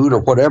eating food or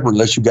whatever,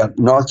 unless you've got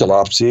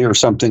narcolepsy or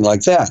something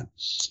like that.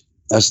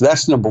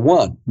 That's number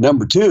one.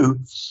 Number two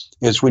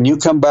is when you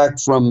come back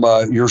from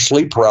your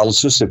sleep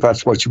paralysis, if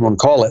that's what you want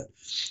to call it,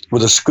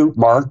 with a scoop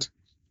mark,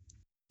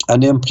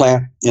 an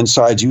implant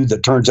inside you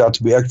that turns out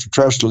to be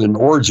extraterrestrial in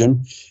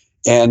origin,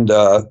 and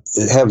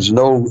it has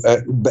no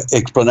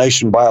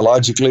explanation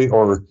biologically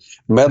or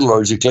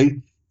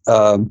metallurgically,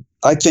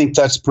 I think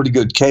that's a pretty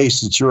good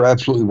case that you're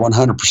absolutely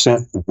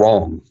 100%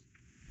 wrong.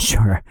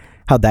 Sure.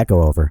 How'd that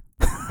go over?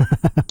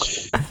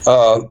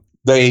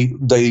 They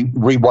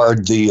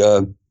rewired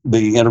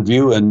the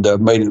interview and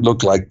made it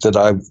look like that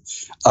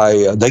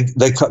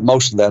they cut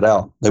most of that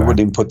out. They wouldn't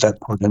even put that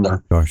part in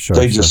there. Sure,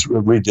 they just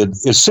redid.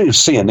 It's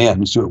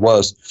CNN, is who it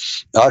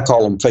was. I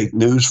call them fake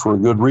news for a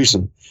good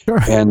reason. Sure.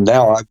 And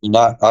now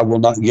I will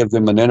not give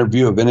them an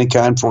interview of any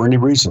kind for any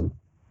reason,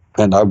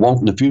 and I won't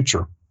in the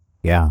future.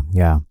 Yeah.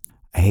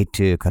 I hate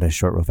to cut us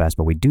short real fast,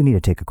 but we do need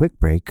to take a quick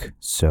break.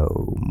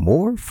 So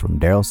more from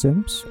Daryl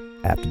Sims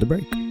after the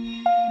break.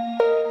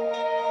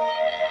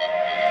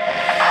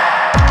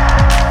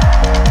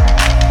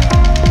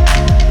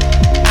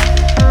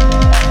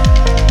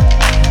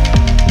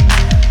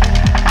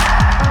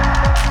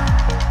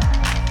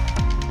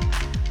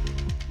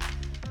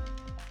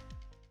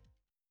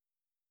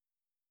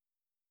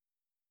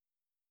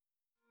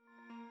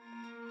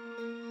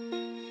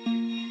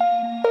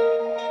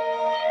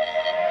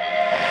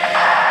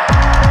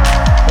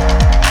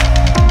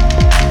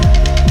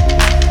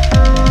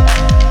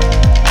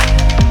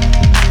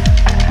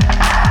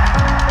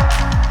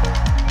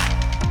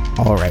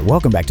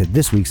 Welcome back to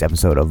this week's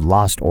episode of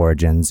Lost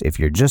Origins. If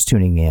you're just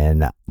tuning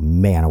in,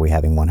 man, are we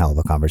having one hell of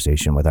a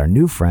conversation with our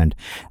new friend,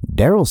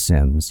 Daryl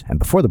Sims. And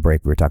before the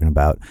break, we were talking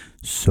about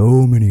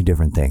so many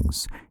different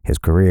things. His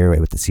career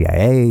with the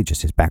CIA,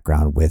 just his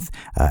background with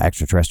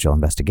extraterrestrial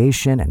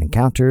investigation and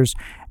encounters.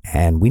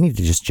 And we need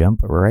to just jump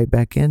right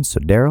back in.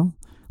 So Daryl,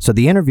 So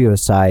the interview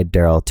aside,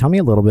 Daryl, tell me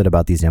a little bit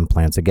about these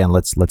implants. Again,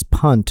 let's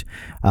punt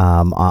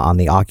on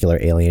the ocular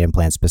alien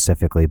implant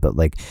specifically, but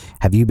like,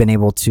 have you been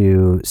able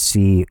to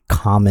see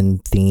common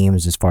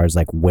themes as far as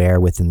like where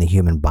within the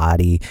human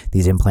body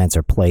these implants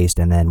are placed,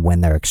 and then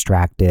when they're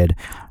extracted?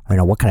 You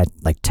know, what kind of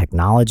like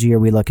technology are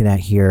we looking at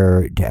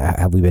here?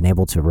 Have we been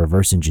able to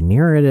reverse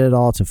engineer it at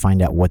all to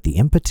find out what the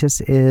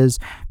impetus is?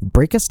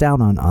 Break us down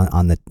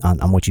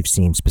on what you've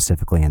seen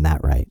specifically in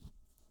that, right?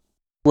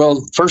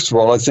 Well, first of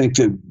all, I think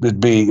that it'd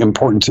be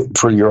important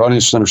for your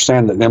audience to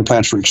understand that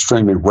implants are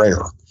extremely rare.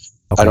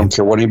 Okay. I don't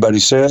care what anybody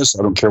says.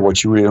 I don't care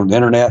what you read on the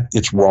internet.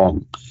 It's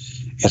wrong.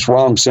 It's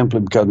wrong simply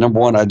because, number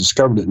one, I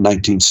discovered it in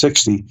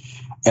 1960.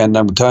 And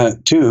number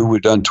two,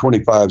 we've done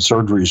 25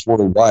 surgeries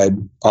worldwide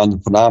on the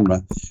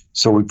phenomena.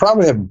 So we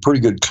probably have a pretty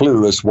good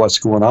clue as to what's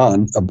going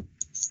on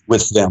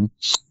with them.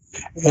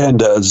 And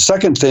the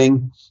second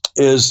thing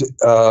is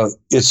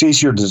it's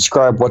easier to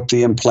describe what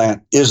the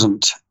implant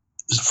isn't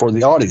for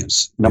the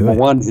audience. Number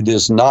one, it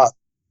is not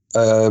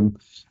a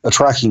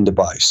tracking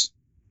device.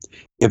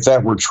 If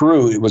that were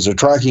true, it was a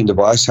tracking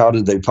device. How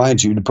did they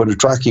find you to put a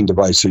tracking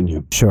device in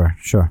you? Sure.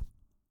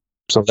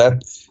 So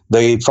that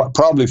they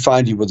probably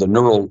find you with a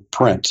neural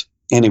print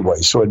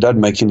anyway. So it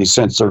doesn't make any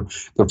sense.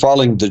 They're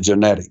following the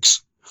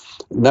genetics.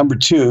 Number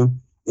two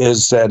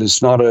is that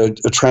it's not a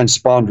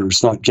transponder.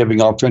 It's not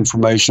giving off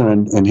information.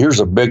 And here's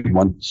a big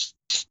one.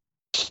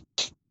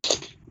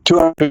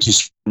 250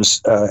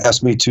 students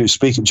asked me to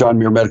speak at John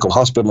Muir Medical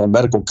Hospital on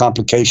medical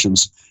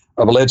complications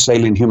of alleged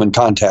alien human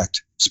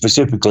contact,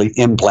 specifically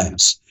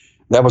implants.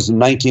 That was in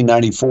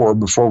 1994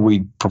 before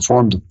we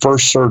performed the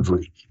first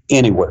surgery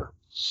anywhere.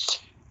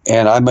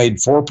 And I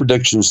made 4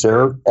 predictions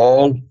there.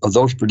 All of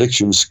those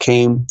predictions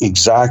came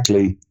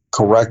exactly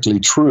correctly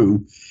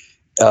true.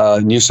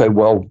 And you say,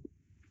 well,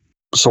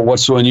 so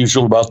what's so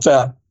unusual about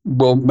that?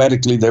 Well,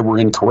 medically, they were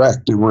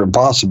incorrect. They were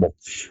impossible.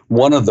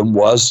 One of them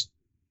was,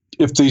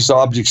 if these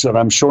objects that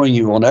I'm showing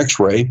you on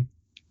X-ray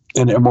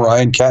and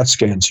MRI and CAT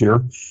scans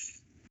here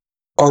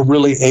are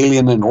really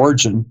alien in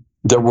origin,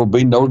 there will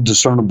be no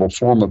discernible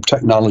form of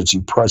technology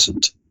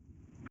present.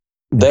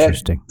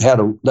 That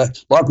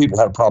a lot of people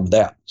had a problem with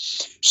that.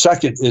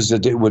 Second is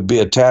that it would be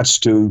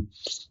attached to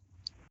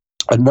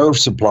a nerve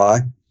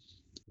supply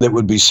that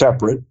would be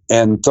separate.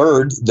 And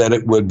third, that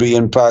it would be,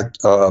 in fact,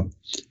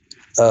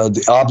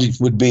 the object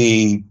would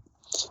be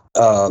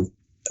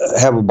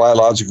have a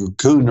biological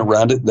cocoon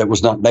around it that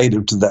was not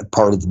native to that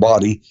part of the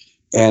body.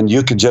 And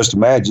you could just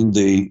imagine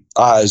the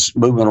eyes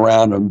moving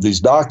around of these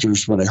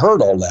doctors when they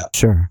heard all that.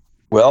 Sure.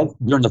 Well,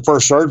 during the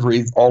first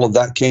surgery, all of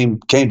that came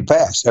to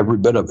pass, every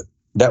bit of it.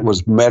 That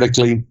was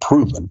medically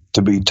proven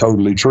to be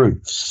totally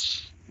true.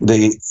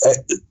 The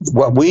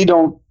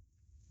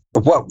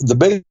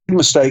big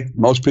mistake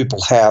most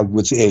people have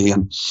with the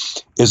alien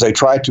is they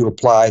try to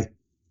apply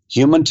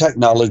human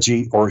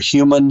technology or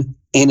human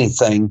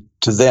anything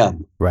to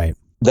them. Right.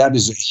 That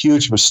is a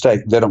huge mistake.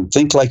 They don't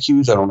think like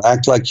you. They don't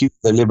act like you.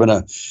 They live in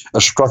a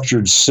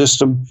structured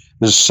system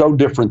that's so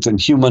different than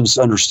humans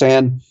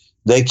understand.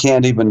 We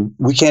can't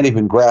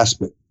even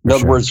grasp it. In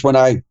other words, when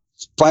I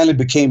finally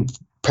became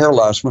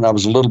paralyzed when I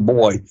was a little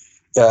boy,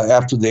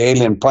 after the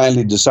alien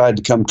finally decided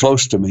to come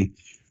close to me,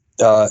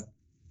 I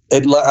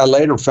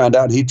later found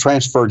out he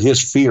transferred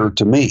his fear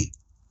to me.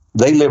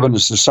 They live in a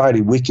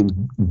society we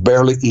can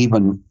barely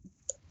even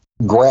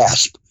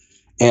grasp,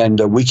 and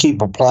we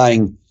keep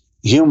applying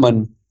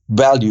human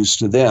values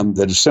to them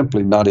that is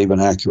simply not even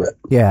accurate.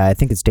 Yeah, I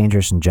think it's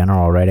dangerous in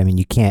general, right? I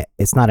mean,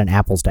 it's not an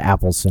apples to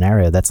apples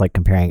scenario. That's like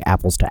comparing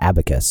apples to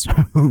abacus,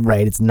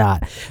 right? It's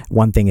not,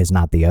 one thing is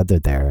not the other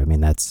there. I mean,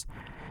 that's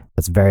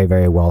very,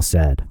 very well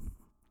said.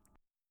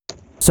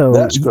 So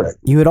that's correct.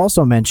 You had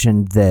also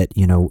mentioned that,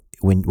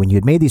 when you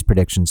had made these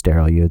predictions,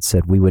 Daryl, you had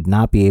said we would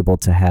not be able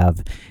to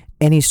have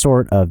any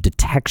sort of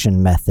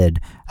detection method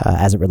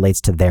as it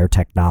relates to their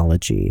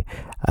technology.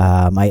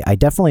 I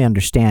definitely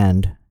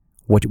understand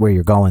where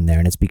you're going there,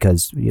 and it's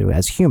because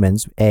as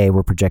humans,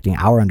 we're projecting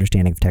our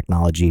understanding of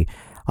technology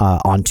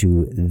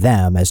onto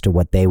them as to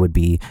what they would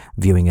be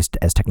viewing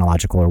as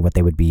technological or what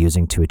they would be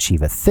using to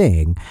achieve a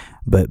thing.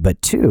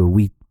 But two,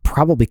 we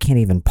probably can't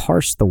even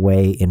parse the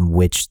way in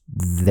which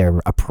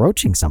they're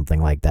approaching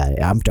something like that.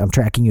 I'm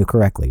tracking you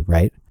correctly,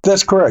 right?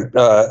 That's correct.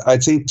 I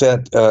think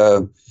that,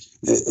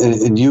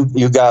 and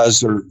you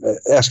guys are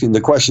asking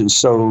the question.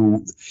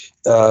 So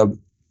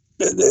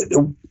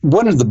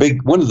one of the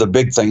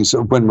big things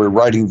when we're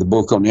writing the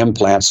book on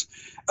implants,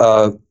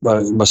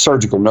 my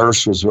surgical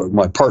nurse was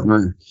my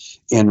partner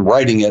in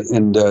writing it,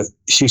 and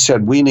she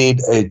said we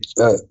need a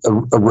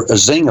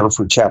zinger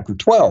for chapter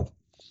 12.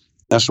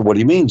 I said, what do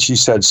you mean? She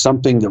said,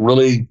 something that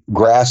really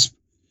grasps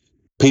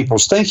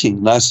people's thinking.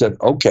 And I said,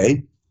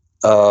 okay.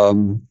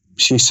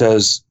 She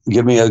says,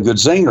 give me a good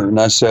zinger. And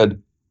I said,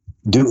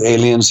 do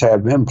aliens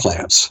have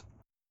implants?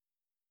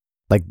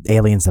 Like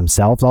aliens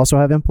themselves also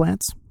have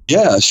implants?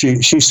 Yeah.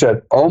 She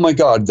said, oh my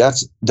God,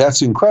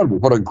 that's incredible.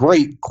 What a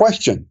great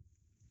question.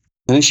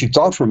 And then she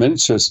thought for a minute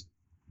and says,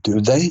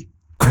 do they?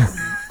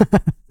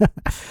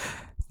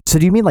 So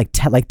do you mean like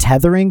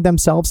tethering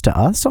themselves to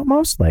us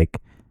almost? Like,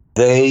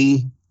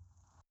 They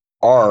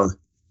are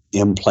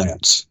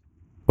implants.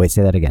 Wait,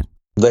 say that again.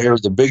 They are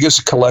the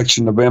biggest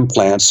collection of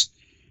implants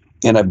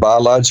in a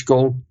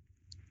biological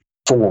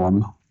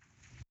form,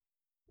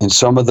 and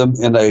some of them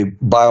in a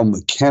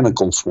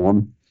biomechanical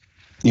form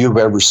you've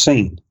ever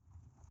seen.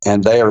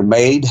 And they are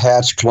made,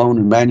 hatched, cloned,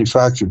 and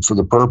manufactured for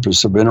the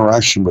purpose of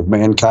interaction with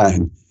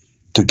mankind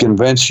to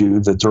convince you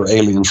that they're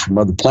aliens from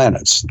other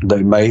planets.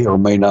 They may or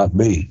may not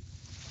be.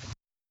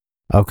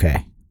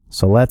 Okay,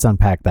 so let's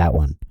unpack that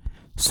one.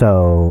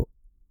 So,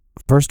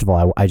 first of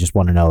all, I just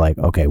want to know, like,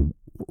 okay,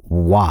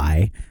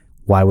 why?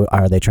 Why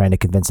are they trying to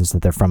convince us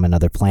that they're from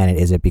another planet?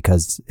 Is it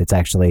because it's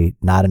actually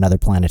not another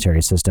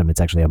planetary system? It's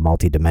actually a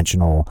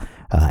multi-dimensional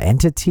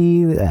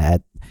entity?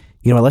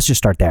 Let's just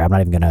start there. I'm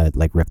not even going to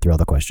like rip through all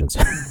the questions.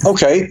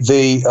 Okay,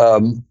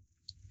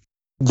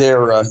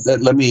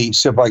 let me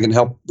see if I can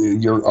help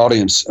your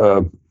audience.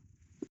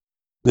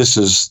 This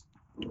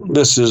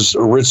is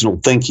original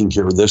thinking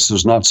here. This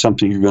is not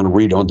something you're going to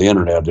read on the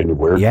internet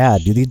anywhere. Yeah,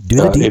 do the deep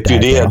if you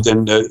dive,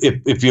 did, then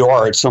if you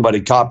are, it's somebody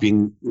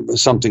copying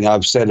something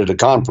I've said at a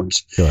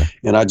conference. Sure.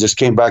 And I just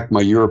came back from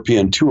my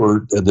European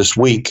tour this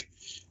week.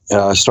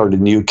 I started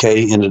in the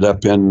UK, ended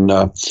up in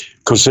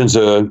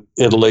Cosenza,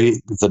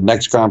 Italy, the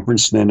next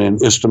conference, and then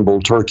in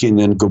Istanbul, Turkey, and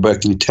then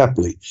Göbekli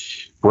Tepe,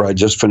 where I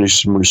just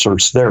finished some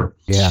research there.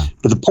 Yeah.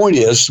 But the point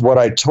is, what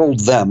I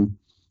told them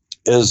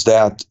is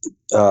that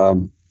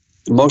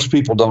most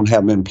people don't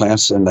have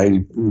implants, and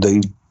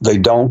they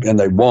don't, and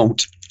they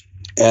won't.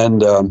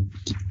 And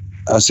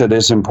I said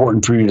it's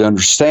important for you to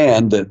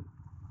understand that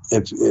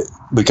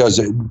because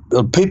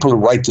the people who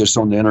write this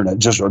on the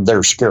internet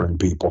they're scaring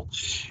people.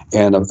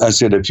 And I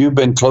said, if you've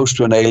been close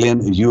to an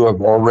alien, you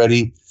have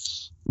already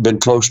been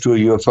close to a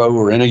UFO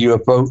or in a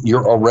UFO,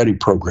 you're already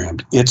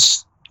programmed.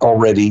 It's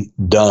already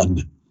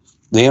done.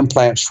 The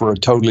implant's for a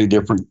totally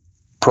different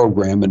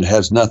program, and it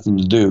has nothing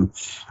to do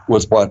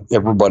with what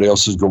everybody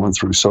else is going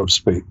through, so to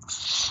speak.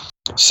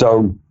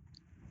 So,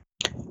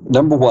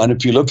 number one,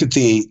 if you look at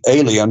the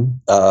alien,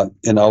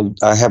 and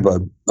I have a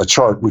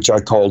chart which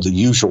I call the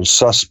usual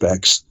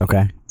suspects.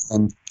 Okay.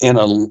 And in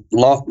a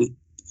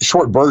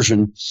short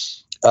version,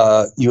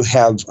 you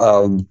have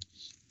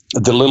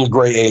the little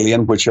gray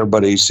alien, which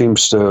everybody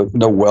seems to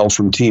know well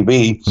from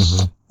TV.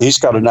 Mm-hmm. He's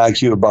got an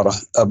IQ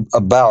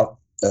about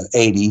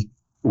 80,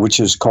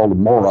 which is called a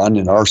moron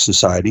in our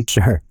society.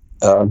 Sure.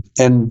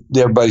 And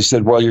everybody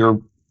said, well,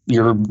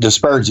 you're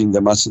disparaging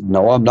them. I said,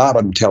 no, I'm not.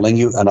 I'm telling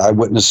you an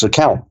eyewitness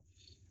account.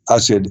 I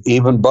said,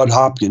 even Bud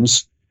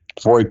Hopkins,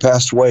 before he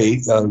passed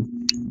away,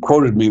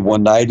 quoted me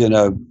one night in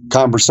a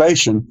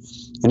conversation,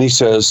 and he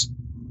says,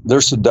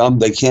 they're so dumb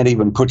they can't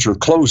even put your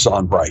clothes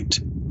on right.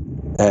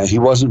 He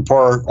wasn't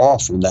far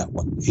off in that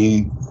one.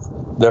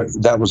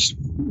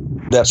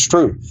 That's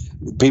true.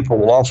 People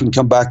will often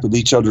come back with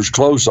each other's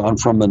clothes on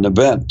from an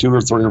event. 2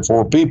 or 3 or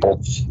 4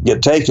 people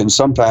get taken.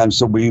 Sometimes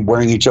they'll be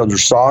wearing each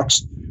other's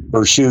socks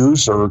or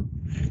shoes, or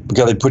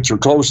because they put your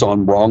clothes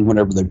on wrong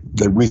whenever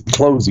they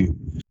reclothe you.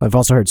 I've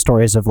also heard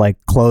stories of like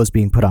clothes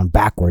being put on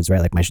backwards,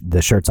 right? Like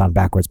the shirt's on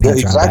backwards,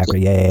 pants are on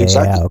backwards. Yeah,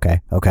 exactly. Yeah.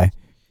 Okay.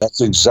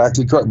 That's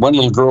exactly correct. One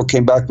little girl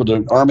came back with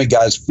an Army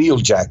guy's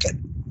field jacket.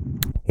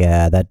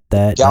 Yeah, that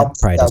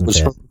probably doesn't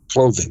fit. Her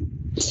clothing.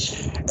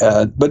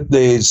 But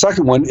the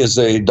second one is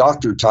a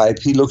doctor type.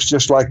 He looks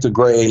just like the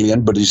gray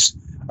alien, but he's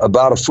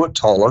about a foot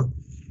taller,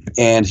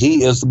 and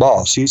he is the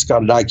boss. He's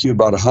got an IQ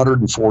about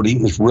 140.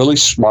 He's really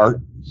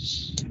smart.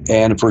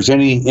 And if there's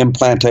any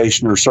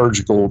implantation or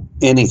surgical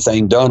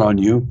anything done on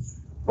you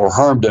or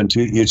harm done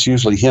to you, it's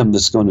usually him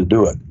that's going to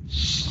do it.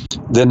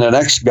 Then the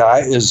next guy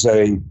is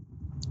a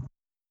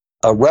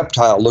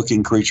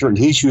reptile-looking creature, and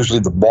he's usually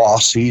the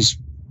boss. He's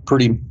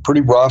pretty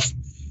rough,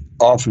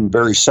 often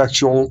very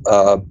sexual,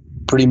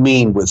 pretty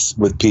mean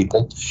with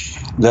people.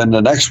 Then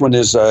the next one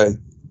is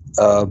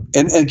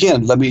and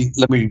again, let me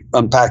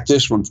unpack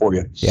this one for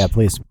you. Yeah,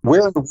 please.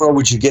 Where in the world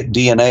would you get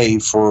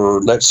DNA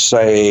for, let's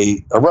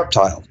say, a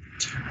reptile?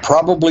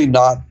 Probably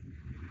not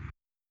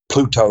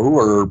Pluto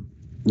or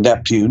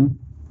Neptune.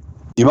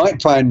 You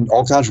might find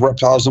all kinds of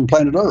reptiles on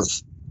planet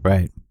Earth.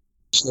 Right.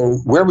 So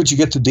where would you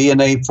get the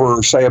DNA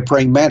for, say, a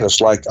praying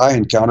mantis like I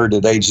encountered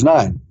at age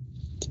 9?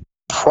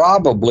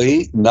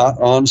 Probably not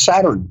on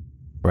Saturn.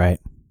 Right.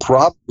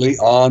 Probably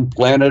on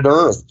planet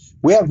Earth.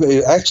 We have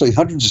actually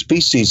hundreds of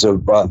species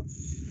of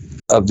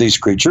these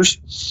creatures.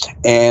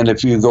 And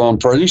if you go on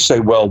further, you say,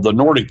 well, the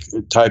Nordic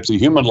type, the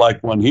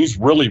human-like one, he's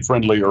really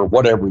friendly, or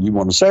whatever you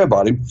want to say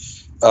about him.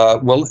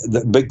 Well,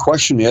 the big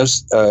question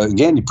is,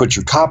 again, you put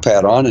your cop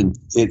hat on, and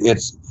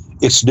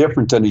it's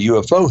different than a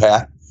UFO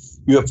hat.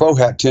 UFO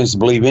hat tends to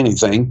believe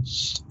anything,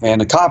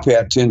 and a cop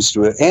hat tends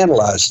to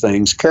analyze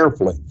things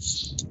carefully.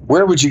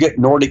 Where would you get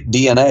Nordic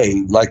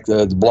DNA, like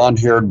the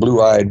blonde-haired,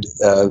 blue-eyed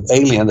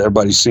alien that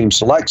everybody seems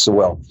to like so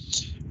well?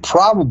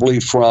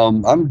 Probably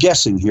from, I'm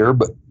guessing here,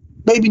 but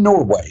maybe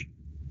Norway.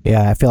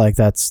 Yeah, I feel like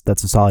that's a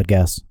solid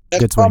guess.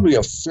 That's good swing. Probably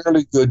a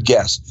fairly good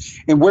guess.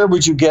 And where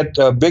would you get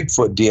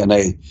Bigfoot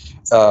DNA?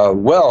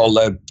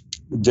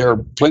 there are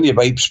plenty of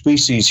ape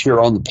species here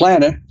on the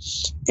planet,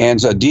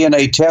 and a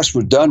DNA test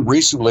was done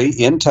recently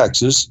in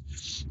Texas,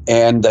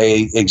 and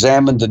they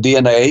examined the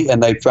DNA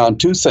and they found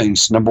two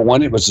things. Number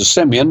one, it was a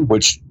simian,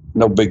 which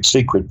no big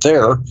secret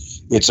there.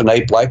 It's an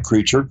ape-like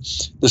creature.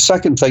 The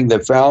second thing they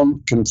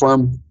found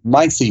confirmed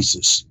my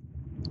thesis.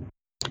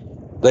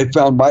 They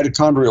found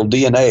mitochondrial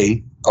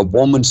DNA of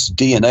woman's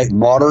DNA,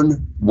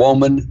 modern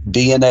woman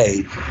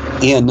DNA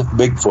in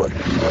Bigfoot.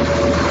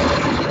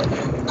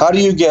 How do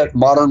you get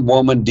modern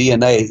woman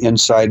DNA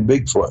inside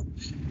Bigfoot?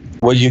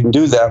 Well, you can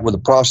do that with a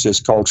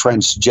process called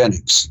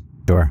transgenics.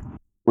 Sure.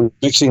 We're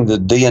mixing the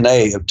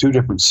DNA of two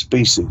different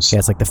species. Yeah,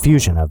 it's like the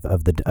fusion of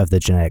the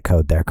genetic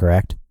code there,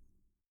 correct?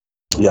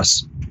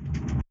 Yes.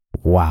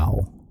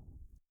 Wow.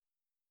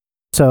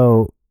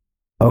 So,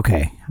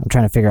 okay, I'm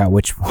trying to figure out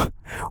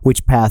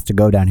which path to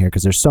go down here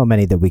because there's so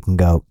many that we can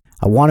go.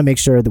 I want to make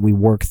sure that we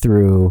work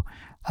through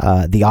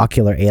the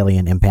ocular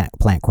alien implant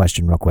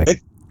question real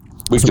quick.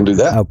 We can do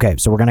that. Okay,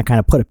 so we're going to kind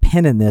of put a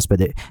pin in this,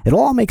 but it'll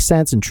all make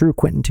sense in true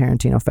Quentin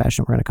Tarantino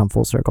fashion. We're going to come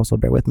full circle, so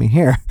bear with me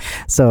here.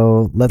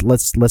 So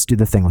let's do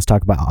the thing. Let's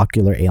talk about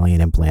ocular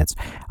alien implants.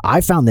 I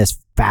found this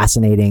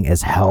fascinating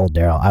as hell,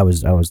 Daryl. I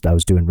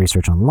was doing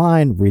research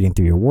online, reading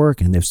through your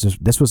work, and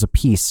this was a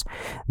piece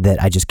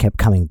that I just kept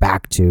coming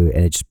back to,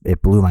 and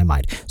it blew my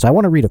mind. So I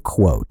want to read a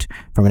quote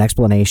from an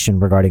explanation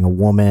regarding a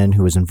woman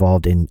who was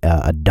involved in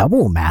a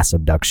double mass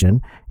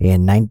abduction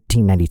in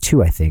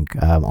 1992, I think.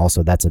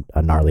 Also, that's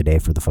a gnarly day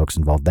for the folks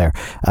involved there.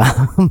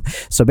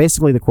 So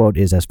basically, the quote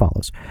is as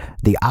follows: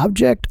 "The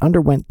object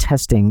underwent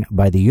testing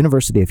by the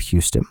University of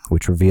Houston,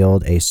 which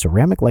revealed a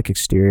ceramic-like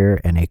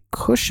exterior and a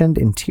cushioned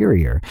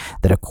interior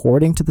that,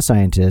 according to the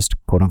scientist,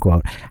 quote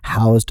unquote,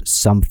 housed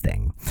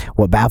something.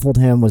 What baffled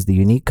him was the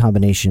unique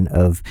combination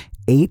of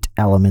 8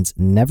 elements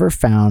never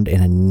found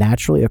in a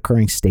naturally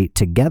occurring state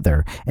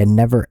together and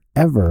never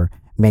ever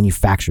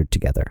manufactured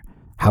together.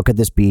 How could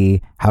this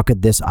be? How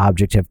could this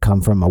object have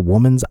come from a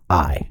woman's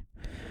eye?"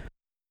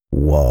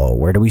 Whoa,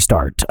 where do we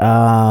start?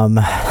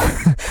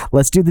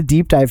 Let's do the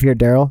deep dive here,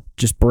 Daryl.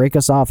 Just break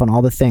us off on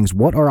all the things.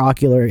 What are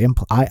ocular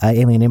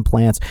alien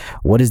implants?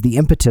 What is the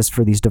impetus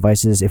for these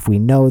devices? If we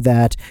know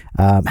that,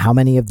 how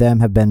many of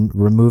them have been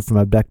removed from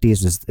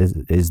abductees?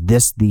 Is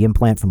this the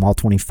implant from all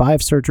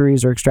 25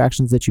 surgeries or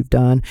extractions that you've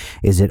done?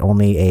 Is it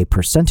only a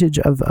percentage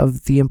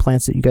of the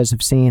implants that you guys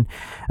have seen?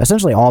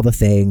 Essentially all the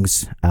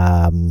things,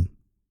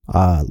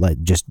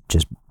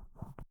 just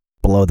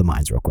blow the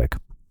minds real quick.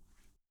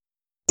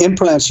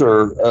 Implants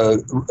are a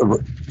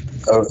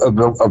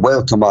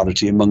rare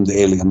commodity among the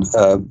alien.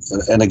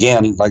 And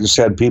again, like I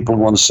said, people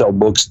who want to sell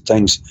books and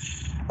things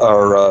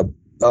are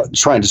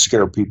trying to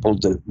scare people,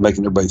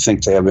 making everybody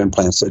think they have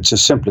implants. It's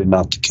just simply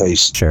not the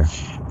case. Sure.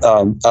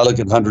 I look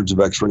at hundreds of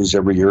x-rays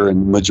every year,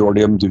 and the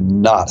majority of them do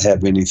not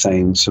have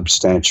anything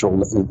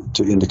substantial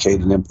to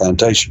indicate an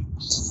implantation.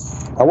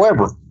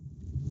 However,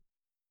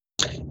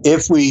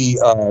 if we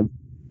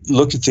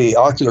look at the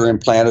ocular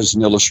implant as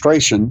an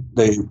illustration,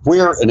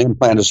 where an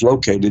implant is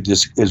located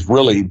is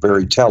really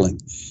very telling.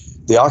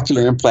 The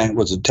ocular implant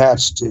was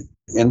attached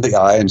in the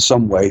eye in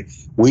some way.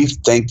 We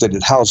think that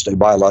it housed a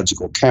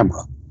biological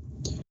camera.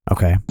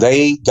 Okay.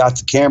 They got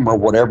the camera,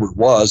 whatever it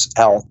was,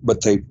 out,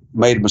 but they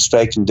made a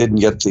mistake and didn't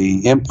get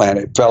the implant.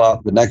 It fell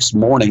out the next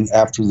morning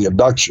after the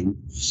abduction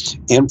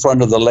in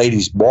front of the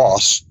lady's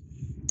boss.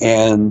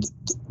 And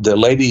the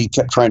lady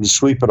kept trying to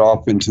sweep it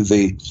off into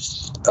the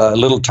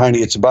little tiny,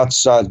 it's about the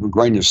size of a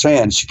grain of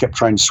sand. She kept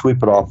trying to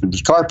sweep it off into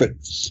the carpet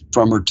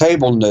from her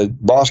table, and the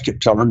boss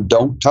kept telling her,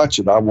 "Don't touch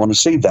it. I want to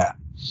see that."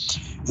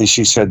 And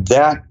she said,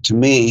 "That to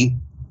me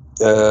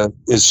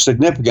is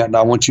significant, and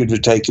I want you to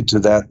take it to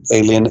that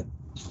alien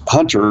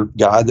hunter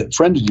guy, that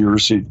friend of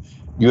yours who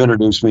you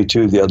introduced me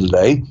to the other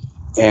day."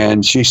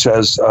 And she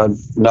says,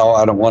 "No,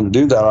 I don't want to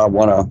do that. I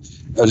want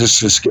to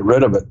just get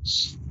rid of it."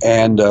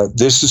 And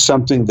this is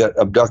something that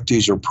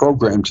abductees are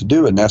programmed to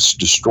do, and that's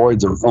destroy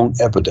their own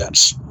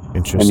evidence.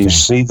 Interesting. And you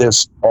see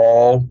this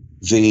all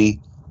the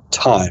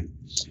time.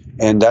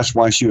 And that's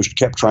why she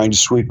kept trying to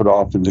sweep it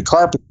off in the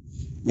carpet.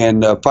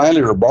 And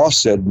finally, her boss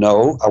said,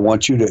 "No, I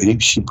want you to,"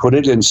 she put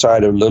it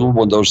inside a little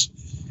one of those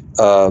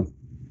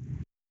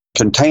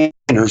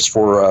containers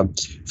for a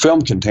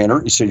film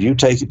container. He said, "You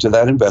take it to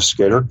that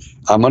investigator.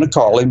 I'm going to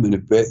call him, and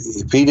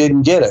if he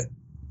didn't get it,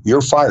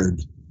 you're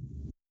fired.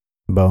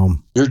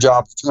 Boom. Your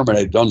job is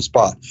terminated on the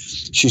spot."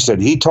 She said,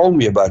 "He told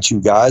me about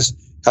you guys,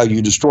 how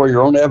you destroy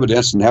your own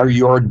evidence and how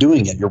you are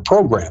doing it. You're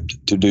programmed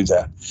to do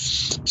that."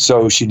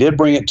 So she did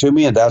bring it to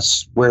me, and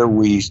that's where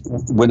we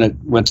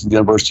went to the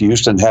University of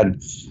Houston,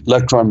 had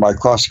electron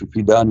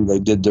microscopy done. They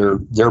did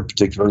their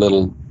particular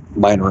little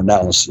minor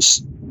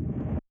analysis.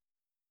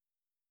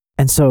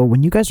 And so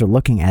when you guys are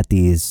looking at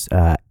these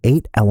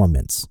 8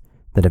 elements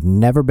that have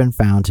never been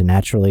found to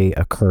naturally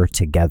occur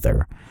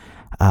together,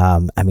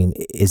 I mean,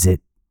 is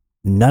it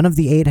none of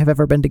the 8 have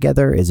ever been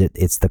together?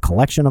 It's the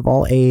collection of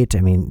all 8?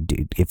 I mean,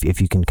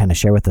 if you can kind of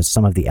share with us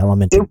some of the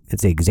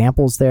the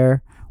examples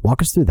there,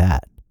 walk us through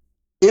that.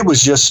 It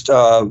was just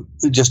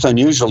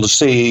unusual to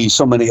see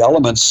so many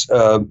elements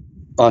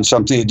on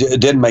something. It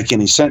didn't make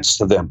any sense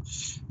to them.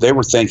 They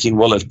were thinking,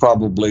 well, it's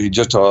probably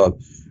just a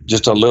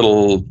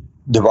little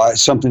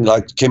device, something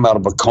like came out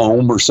of a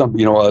comb or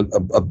something,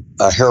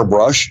 a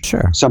hairbrush,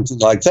 Sure. something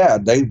like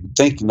that. They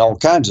thinking all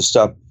kinds of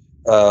stuff.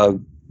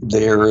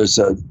 There is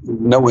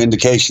no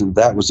indication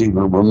that was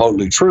even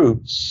remotely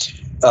true.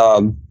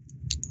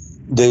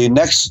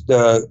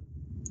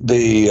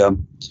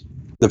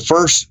 The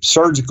first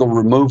surgical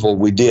removal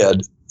we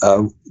did,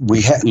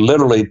 we had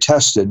literally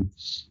tested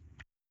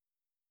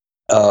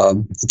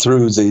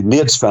through the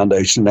NIDS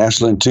Foundation,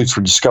 National Institute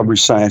for Discovery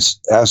Science,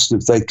 asked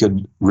if they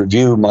could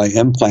review my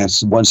implants,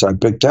 the ones I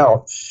picked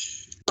out,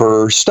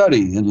 per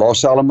study. In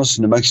Los Alamos,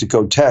 New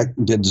Mexico Tech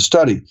did the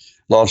study.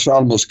 Los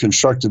Alamos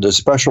constructed a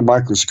special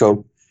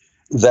microscope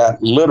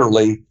that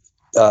literally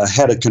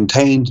had a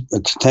contained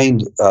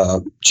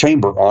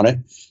chamber on it,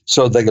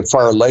 so they could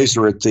fire a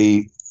laser at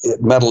the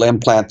metal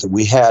implant that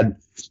we had,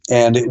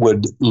 and it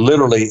would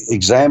literally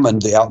examine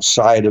the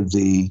outside of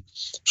the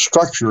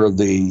structure of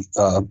the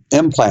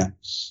implant.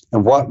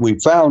 And what we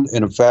found,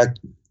 in effect,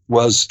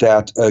 was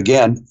that,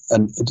 again,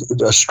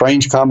 a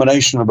strange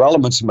combination of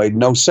elements that made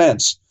no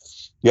sense.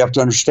 You have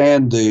to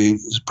understand the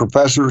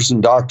professors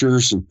and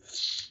doctors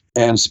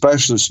and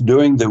specialists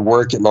doing the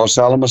work at Los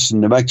Alamos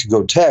and New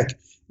Mexico Tech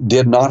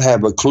did not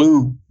have a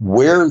clue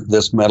where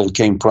this metal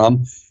came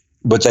from,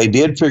 but they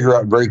did figure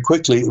out very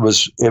quickly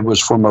it was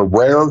from a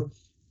rare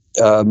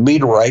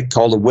meteorite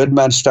called the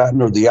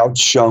Widmanstatten, or the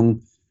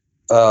Outshung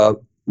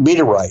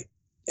meteorite.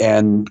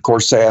 And of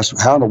course, they asked,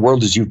 how in the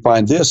world did you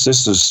find this?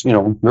 This is,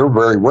 they're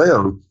very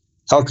rare.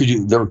 How could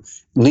you, their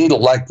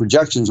needle-like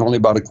projections only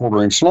about a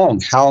quarter inch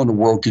long. How in the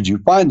world could you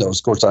find those?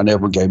 Of course, I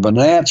never gave them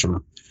an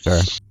answer.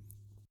 Sure.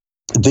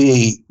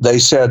 They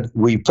said,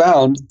 we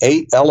found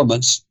 8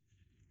 elements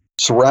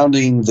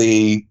surrounding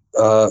the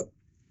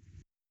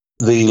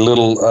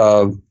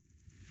little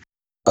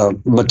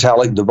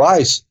metallic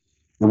device,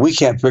 and we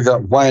can't figure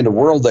out why in the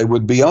world they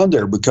would be on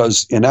there,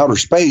 because in outer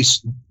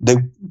space they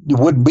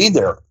wouldn't be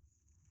there.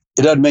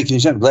 It doesn't make any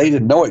sense. They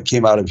didn't know it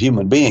came out of a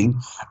human being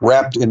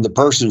wrapped in the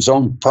person's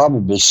own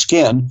probable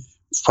skin,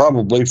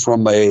 probably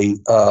from a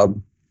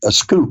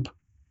scoop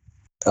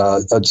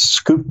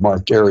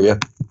marked area,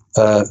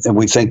 and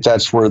we think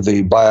that's where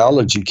the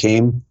biology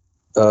came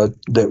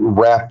that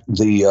wrapped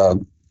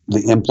the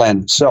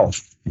implant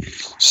itself.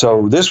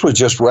 So this was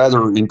just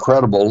rather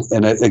incredible,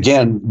 and it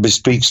again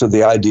bespeaks of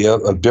the idea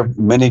of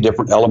many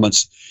different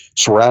elements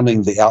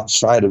surrounding the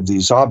outside of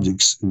these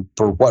objects.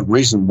 For what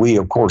reason, we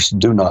of course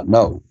do not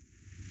know.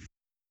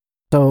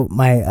 So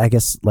I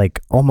guess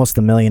almost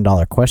the $1 million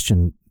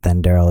question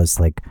then, Daryl, is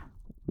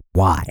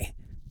why?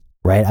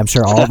 Right? I'm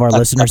sure all of our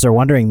listeners are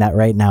wondering that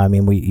right now. I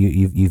mean,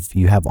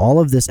 you have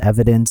all of this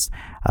evidence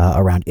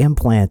around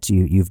implants.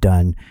 You've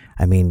done,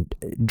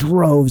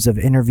 droves of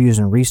interviews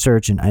and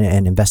research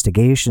and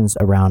investigations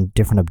around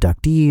different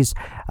abductees.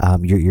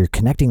 You're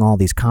connecting all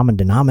these common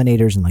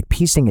denominators and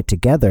piecing it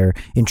together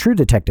in true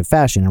detective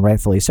fashion, and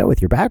rightfully so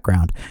with your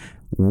background.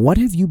 What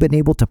have you been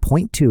able to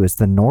point to as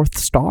the North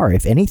Star,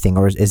 if anything,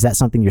 or is that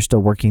something you're still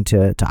working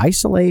to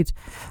isolate?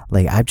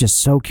 I'm just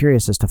so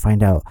curious as to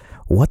find out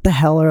what the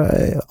hell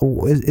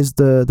is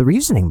the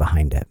reasoning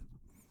behind it.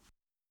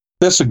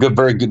 That's a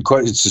very good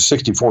question. It's a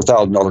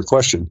 $64,000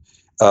 question.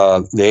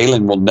 The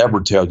alien will never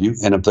tell you,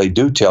 and if they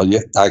do tell you,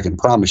 I can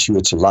promise you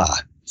it's a lie.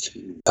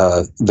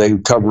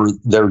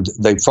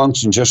 They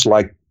function just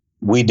like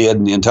we did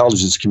in the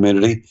intelligence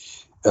community.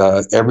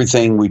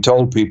 Everything we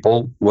told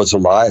people was a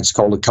lie. It's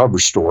called a cover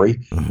story.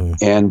 Mm-hmm.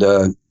 And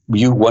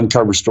one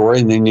cover story,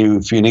 and then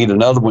if you need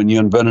another one, you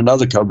invent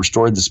another cover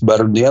story that's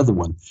better than the other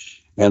one.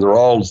 And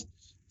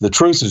the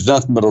truth is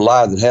nothing but a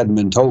lie that hadn't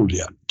been told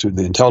yet to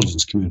the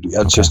intelligence community.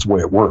 That's just the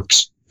way it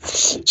works.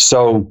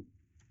 So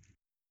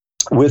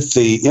with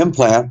the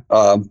implant,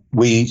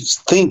 we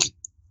think,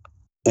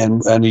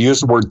 and I use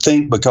the word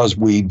think because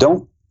we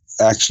don't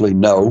actually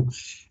know.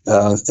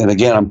 And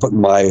again, I'm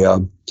putting my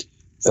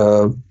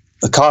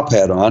a cop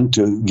hat on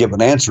to give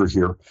an answer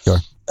here.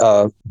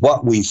 Sure.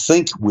 What we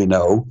think we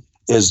know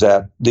is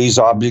that these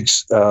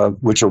objects,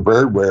 which are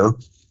very rare,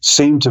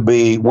 seem to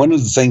be, one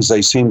of the things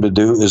they seem to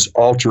do is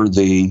alter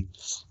the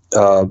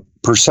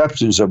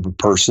perceptions of a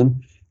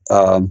person.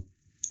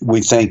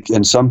 We think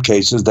in some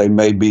cases they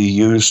may be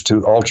used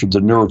to alter the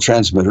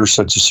neurotransmitters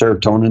such as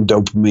serotonin,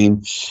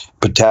 dopamine,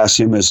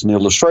 potassium, as an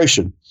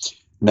illustration.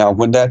 Now,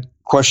 when that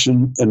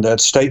question and that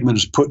statement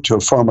is put to a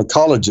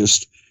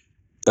pharmacologist,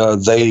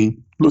 they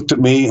looked at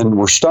me and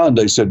were stunned.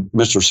 They said,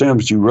 Mr.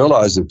 Sims, you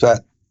realize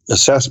that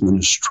assessment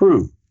is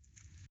true.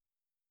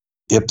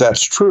 If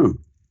that's true,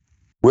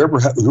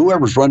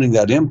 whoever's running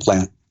that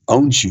implant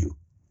owns you.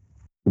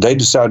 They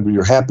decide whether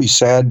you're happy,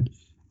 sad,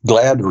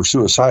 glad, or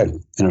suicidal.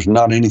 And there's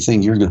not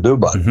anything you're going to do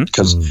about it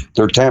because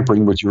they're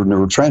tampering with your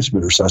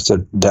neurotransmitters. I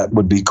said, that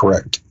would be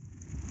correct.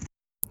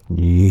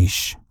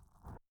 Yeesh.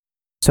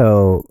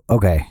 So,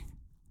 okay.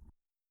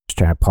 Just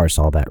trying to parse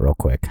all that real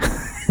quick.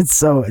 It's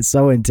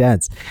so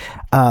intense.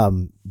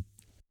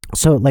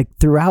 So, like,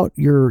 throughout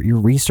your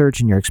research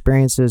and your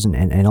experiences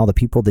and all the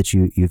people that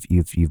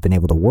you've been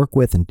able to work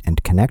with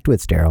and connect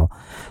with, Daryl,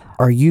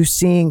 are you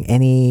seeing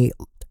any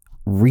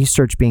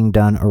research being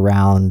done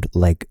around,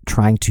 like,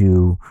 trying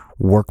to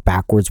work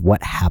backwards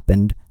what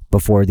happened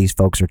before these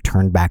folks are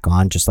turned back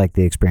on, just like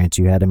the experience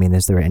you had? I mean,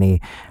 is there any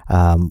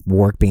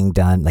work being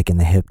done, like, in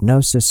the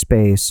hypnosis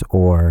space,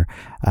 or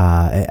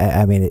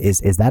I mean, is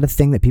that a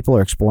thing that people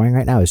are exploring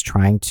right now? Is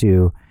trying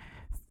to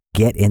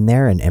get in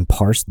there and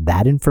parse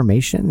that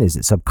information? Is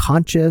it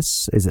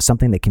subconscious? Is it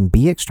something that can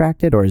be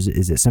extracted, or is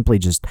it simply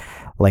just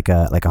like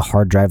a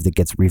hard drive that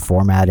gets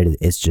reformatted?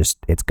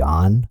 It's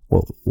gone.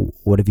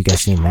 What have you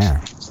guys seen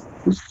there?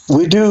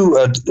 We do.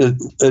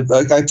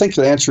 I think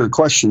to answer your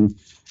question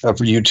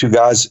for you two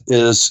guys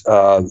is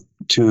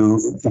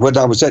when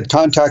I was at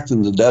Contact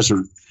in the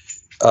Desert,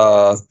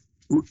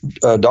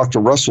 Dr.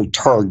 Russell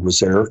Targ was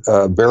there,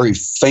 a very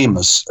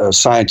famous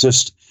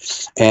scientist,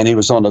 and he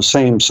was on the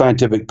same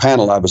scientific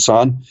panel I was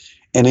on.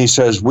 And he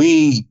says,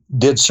 we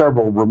did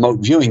several remote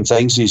viewing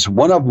things. He said,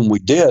 one of them we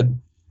did,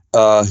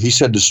 he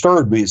said,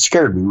 disturbed me. It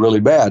scared me really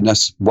bad. And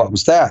that's, what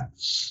was that?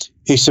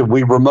 He said,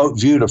 we remote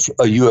viewed a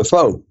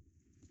UFO.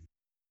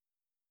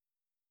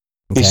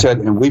 Okay. He said,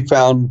 and we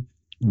found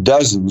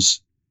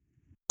dozens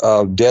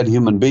of dead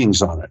human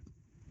beings on it.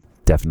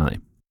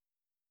 Definitely.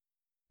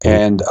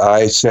 And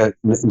I said,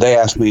 they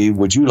asked me,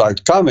 would you like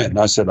to comment? And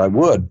I said, I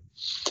would.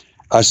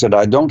 I said,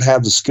 I don't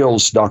have the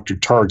skills Dr.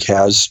 Targ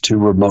has to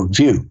remote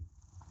view.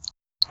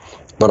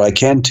 But I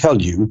can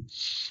tell you,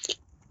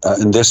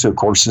 and this, of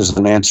course, is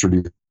an answer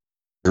to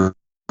your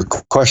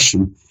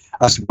question.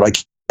 I said, but I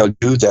can tell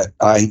you that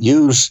I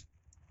use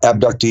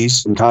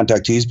abductees and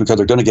contactees because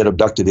they're going to get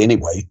abducted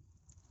anyway.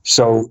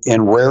 So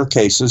in rare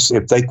cases,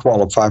 if they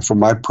qualify for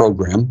my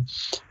program,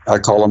 I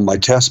call them my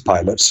test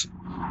pilots.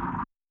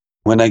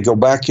 When they go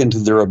back into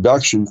their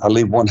abduction, I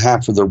leave one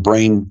half of their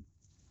brain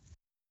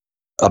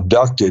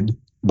abducted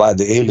by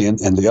the alien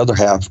and the other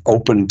half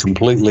open and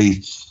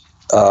completely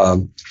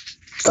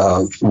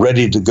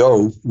ready to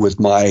go with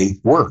my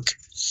work.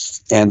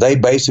 And they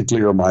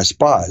basically are my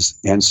spies.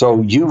 And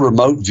so you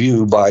remote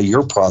view by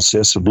your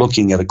process of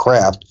looking at a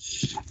craft.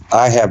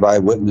 I have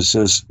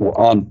eyewitnesses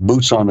on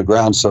boots on the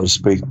ground, so to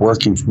speak,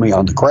 working for me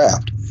on the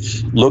craft,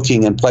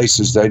 looking in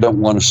places they don't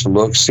want us to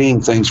look,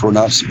 seeing things we're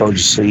not supposed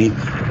to see,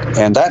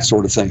 and that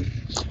sort of thing.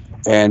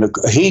 And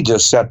he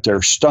just sat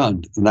there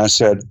stunned. And I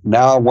said,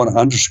 now I want to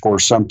underscore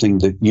something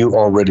that you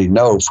already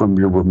know from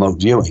your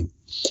remote viewing.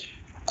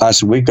 I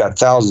said, we've got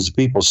thousands of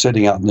people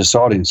sitting out in this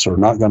audience who are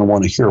not going to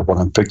want to hear what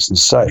I'm fixing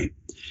to say.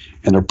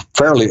 And they're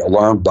fairly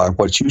alarmed by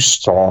what you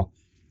saw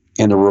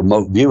in the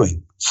remote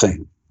viewing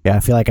thing. Yeah, I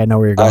feel like I know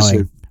where you're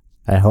going.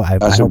 I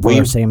hope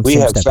we're same we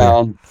have step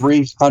found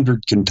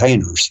 300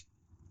 containers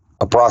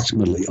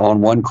approximately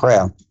on one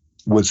craft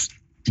with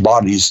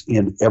bodies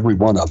in every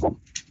one of them.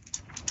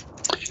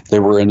 They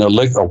were in a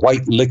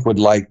white liquid,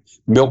 like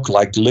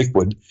milk-like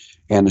liquid,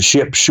 and the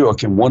ship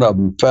shook, and one of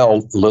them fell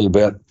a little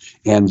bit,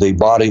 and the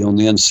body on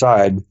the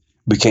inside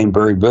became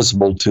very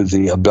visible to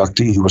the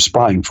abductee who was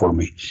spying for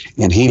me.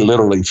 And he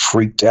literally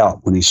freaked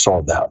out when he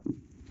saw that.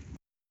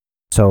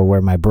 So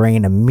where my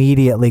brain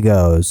immediately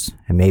goes,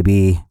 and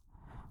maybe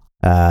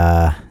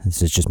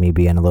this is just me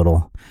being a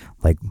little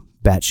like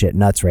batshit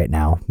nuts right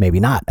now. Maybe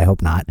not. I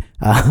hope not.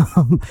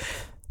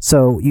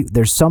 So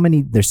there's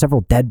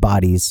several dead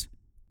bodies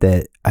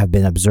that have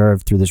been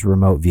observed through this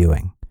remote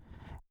viewing.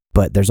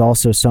 But there's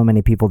also so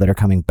many people that are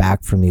coming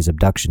back from these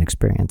abduction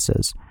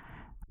experiences.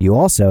 You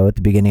also, at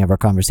the beginning of our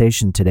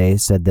conversation today,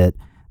 said that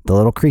the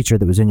little creature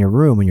that was in your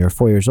room when you were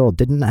 4 years old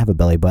didn't have a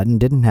belly button,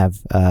 didn't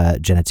have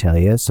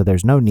genitalia, so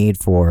there's no need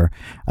for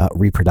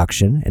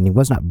reproduction, and he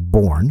was not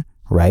born,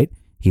 right?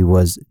 He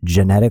was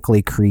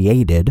genetically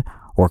created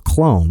or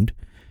cloned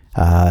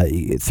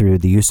through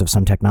the use of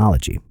some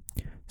technology.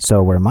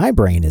 So where my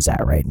brain is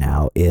at right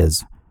now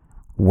is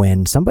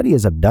when somebody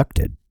is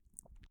abducted,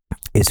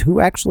 is who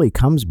actually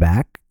comes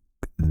back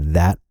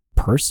that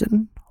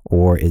person,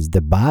 or is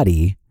the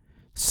body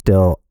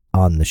still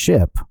on the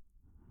ship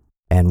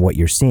and what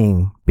you're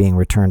seeing being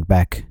returned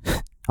back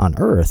on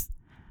Earth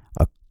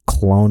a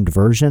cloned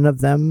version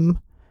of them?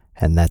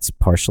 And that's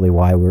partially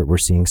why we're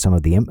seeing some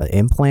of the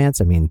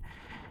implants. I mean,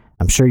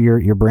 I'm sure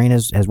your brain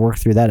has worked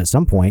through that at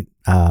some point.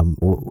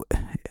 Or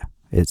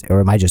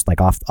am I just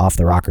like off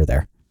the rocker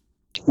there?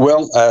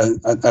 Well,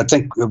 I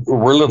think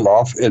we're a little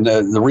off, and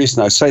the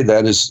reason I say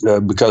that is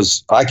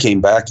because I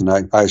came back, and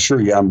I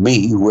assure you, I'm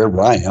me, whoever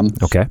I am.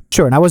 Okay,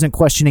 sure, and I wasn't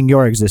questioning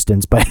your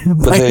existence, but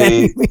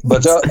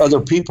the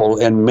other people,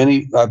 and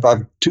many.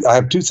 I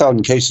have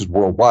 2,000 cases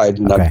worldwide,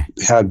 and okay.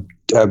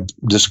 I've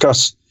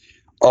discussed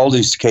all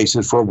these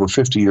cases for over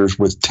 50 years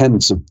with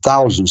tens of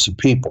thousands of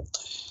people,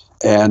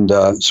 and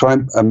so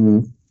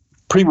I'm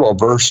pretty well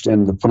versed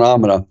in the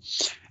phenomena,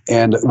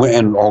 and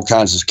all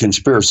kinds of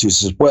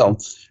conspiracies as well.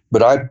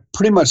 But I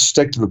pretty much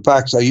stick to the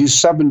facts. I use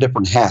 7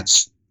 different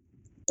hats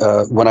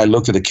when I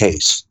look at a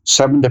case.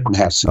 7 different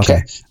hats.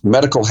 Okay.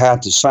 Medical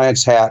hat, the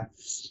science hat,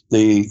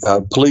 the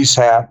police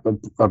hat,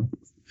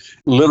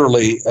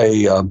 literally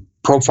a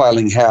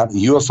profiling hat, a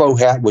UFO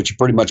hat, which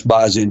pretty much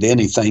buys into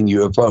anything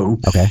UFO,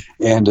 Okay.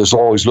 and is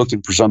always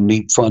looking for some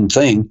neat, fun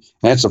thing.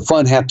 And it's a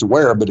fun hat to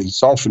wear, but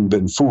it's often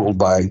been fooled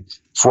by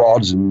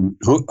frauds and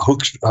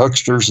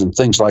hucksters and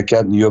things like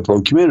that in the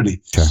UFO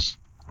community. Sure.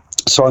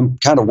 So I'm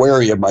kind of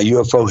wary of my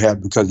UFO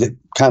hat because it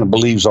kind of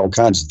believes all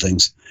kinds of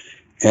things.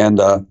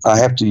 And I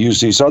have to use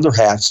these other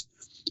hats,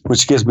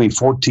 which gives me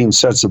 14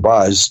 sets of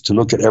eyes to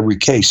look at every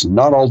case. And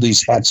not all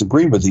these hats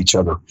agree with each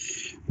other,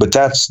 but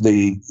that's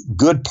the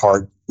good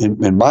part,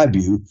 in my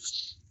view,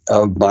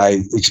 of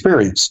my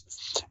experience.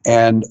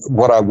 And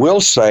what I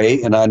will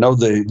say, and I know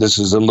this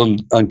is a little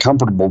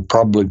uncomfortable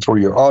probably for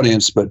your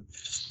audience, but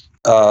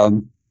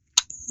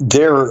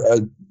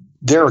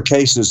there are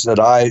cases that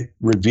I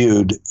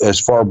reviewed as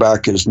far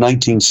back as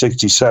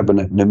 1967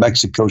 at New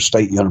Mexico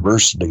State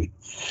University.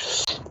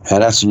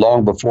 And that's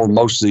long before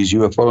most of these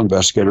UFO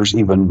investigators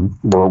even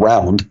were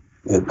around.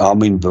 I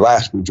mean, the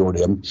vast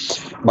majority of them.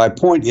 My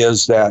point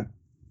is that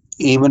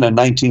even in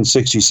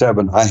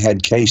 1967, I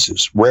had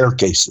cases, rare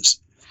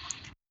cases,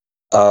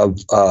 of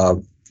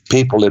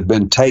people had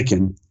been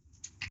taken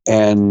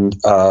and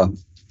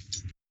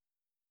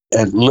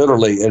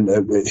literally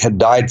had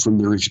died from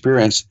their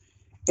experience,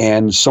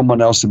 and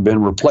someone else had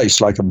been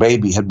replaced, like a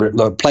baby had been,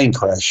 a plane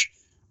crash,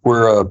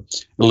 where a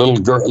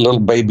little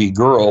baby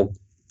girl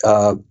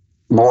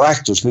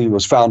miraculously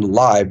was found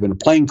alive in a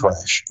plane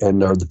crash,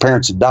 and the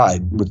parents had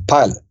died with the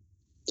pilot.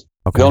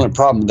 Okay. The only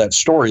problem with that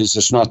story is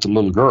it's not the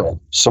little girl.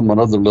 Some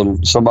other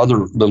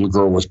little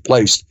girl was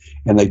placed,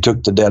 and they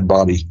took the dead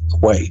body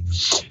away.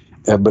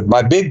 But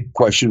my big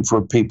question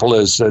for people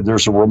is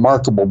there's a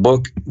remarkable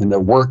book and the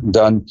work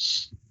done,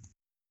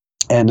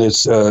 and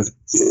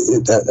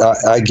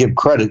I give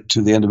credit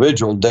to the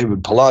individual,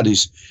 David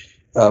Paulides,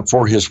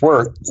 for his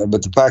work.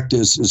 But the fact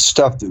is, it's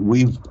stuff that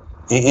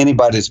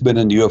anybody that's been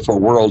in the UFO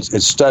world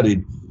and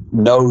studied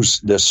knows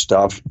this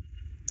stuff,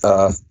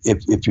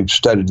 if you've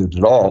studied it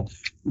at all,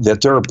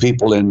 that there are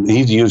people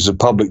he uses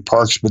public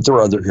parks, but there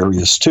are other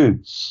areas too,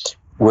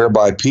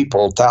 whereby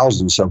people,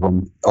 thousands of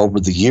them over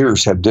the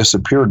years, have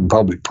disappeared in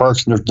public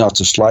parks, and there's not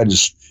the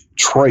slightest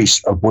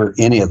trace of where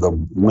any of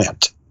them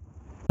went.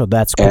 So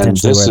that's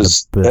potentially where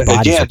the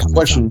bodies are coming the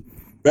question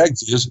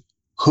begs is,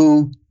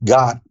 who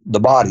got the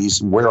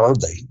bodies and where are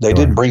they? They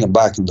didn't bring them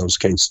back in those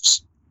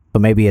cases. So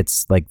maybe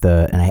it's like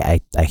and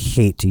I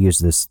hate to use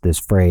this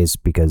phrase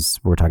because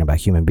we're talking about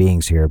human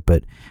beings here,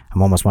 but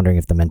I'm almost wondering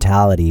if the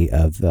mentality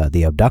of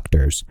the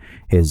abductors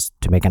is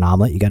to make an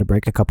omelet, you got to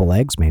break a couple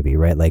eggs maybe,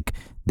 right? Like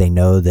they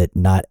know that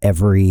not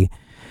every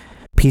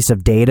piece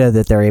of data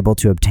that they're able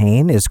to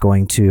obtain is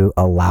going to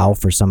allow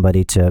for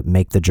somebody to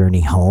make the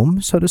journey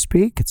home, so to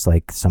speak. It's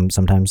like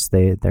sometimes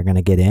they're going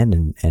to get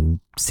in and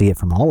see it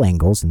from all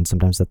angles, and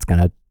sometimes that's going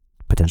to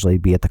potentially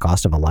be at the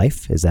cost of a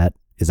life. Is that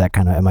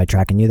kind of, am I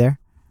tracking you there?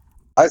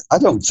 I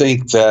don't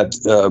think that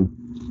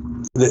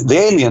the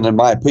alien, in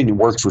my opinion,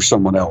 works for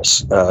someone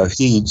else.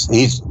 He's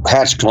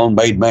hatched, cloned,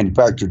 made,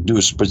 manufactured to do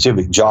a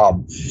specific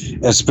job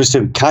and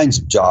specific kinds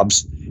of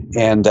jobs,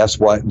 and that's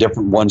what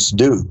different ones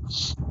do.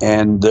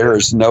 And there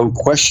is no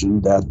question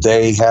that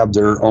they have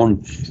their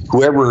own,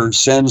 whoever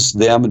sends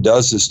them and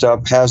does this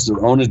stuff has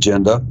their own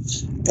agenda,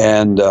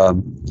 and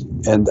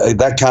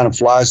that kind of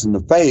flies in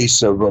the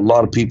face of a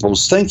lot of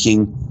people's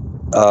thinking.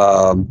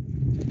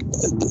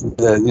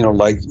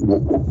 Like,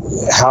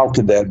 how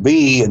could that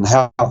be, and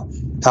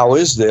how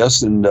is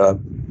this? And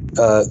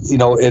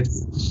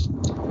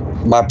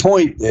my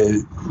point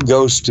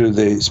goes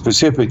to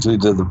specifically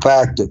to the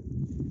fact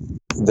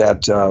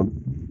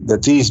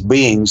that these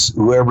beings,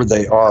 whoever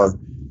they are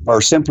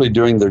simply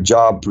doing their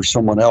job for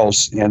someone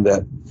else, and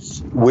that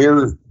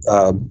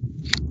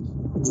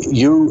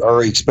you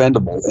are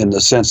expendable in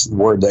the sense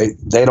where they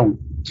don't.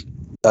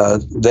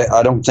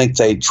 I don't think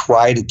they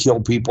try to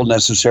kill people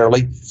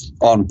necessarily,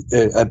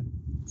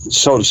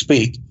 so to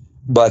speak.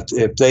 But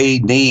if they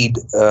need,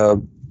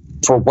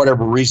 for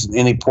whatever reason,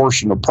 any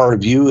portion or part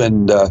of you,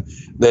 and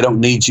they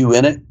don't need you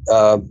in it,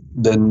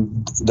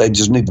 then they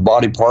just need the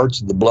body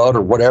parts, the blood,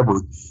 or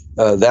whatever.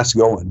 That's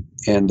going,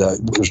 and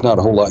there's not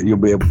a whole lot you'll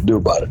be able to do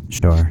about it.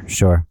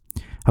 Sure.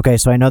 Okay,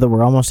 so I know that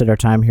we're almost at our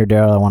time here,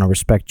 Daryl. I want to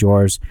respect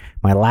yours.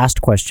 My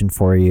last question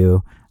for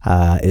you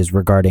is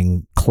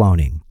regarding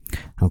cloning.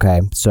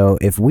 Okay, so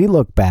if we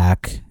look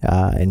back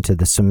into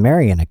the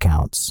Sumerian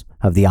accounts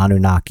of the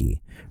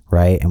Anunnaki,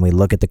 right, and we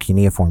look at the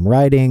cuneiform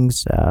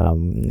writings,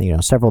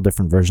 several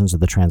different versions of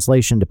the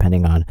translation,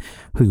 depending on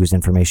whose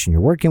information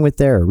you're working with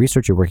there or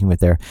research you're working with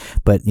there.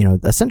 But,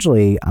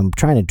 essentially, I'm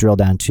trying to drill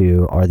down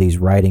to, are these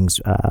writings,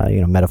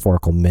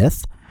 metaphorical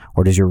myth?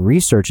 Or does your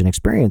research and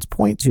experience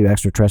point to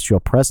extraterrestrial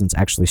presence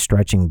actually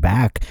stretching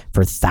back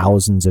for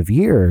thousands of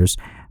years?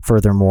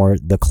 Furthermore,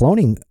 the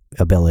cloning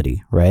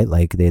ability, right?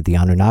 Like the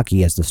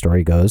Anunnaki, as the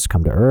story goes,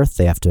 come to Earth.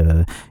 They have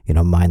to,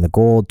 mine the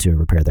gold to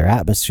repair their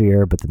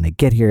atmosphere, but then they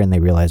get here and they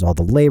realize all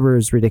the labor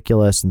is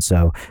ridiculous. And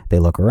so they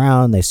look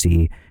around, they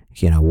see,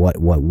 what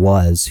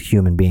was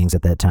human beings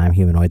at that time,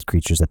 humanoid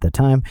creatures at that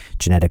time,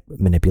 genetic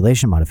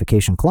manipulation,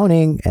 modification,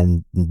 cloning,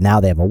 and now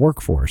they have a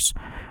workforce.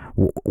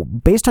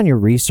 Based on your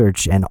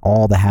research and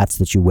all the hats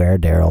that you wear,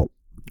 Daryl,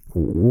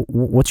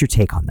 what's your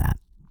take on that?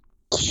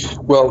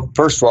 Well,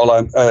 first of all,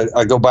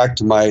 I go back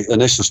to my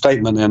initial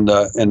statement,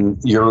 and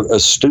your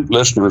astute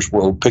listeners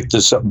will pick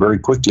this up very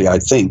quickly, I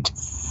think,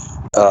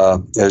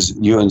 as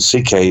you and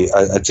CK,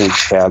 I think,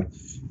 have,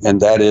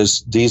 and that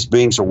is these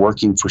beings are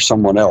working for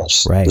someone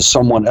else. Right. The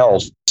someone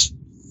else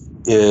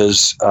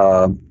is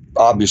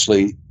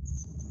obviously,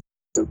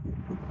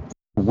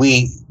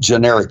 we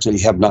generically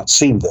have not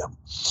seen them.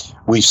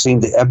 We've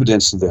seen the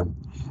evidence of them.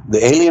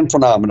 The alien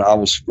phenomena, I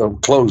will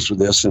close with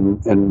this, and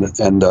it's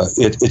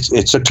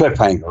a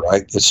cliffhanger,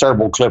 right? It's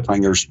several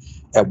cliffhangers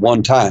at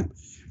one time,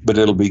 but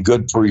it'll be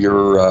good for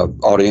your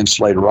audience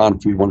later on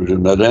if you want to do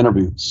another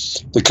interview.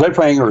 The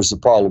cliffhanger is the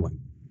following.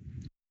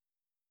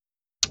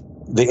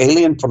 The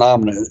alien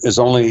phenomena is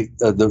only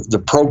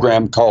the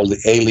program called the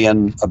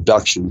alien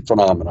abduction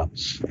phenomena.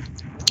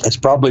 It's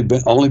probably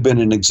only been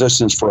in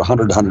existence for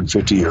 100,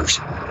 150 years.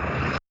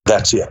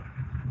 That's it.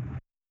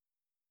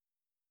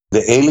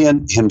 The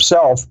alien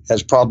himself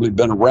has probably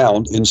been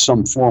around in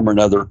some form or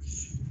another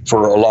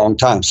for a long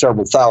time,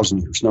 several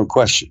thousand years, no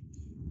question.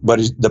 But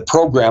the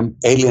program,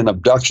 alien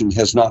abduction,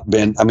 has not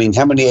been, I mean,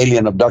 how many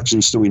alien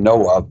abductions do we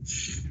know of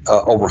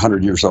over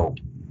 100 years old?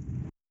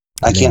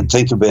 I can't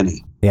think of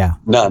any. Yeah.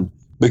 None,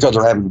 because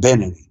there haven't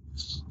been any.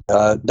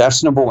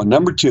 That's number one.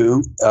 Number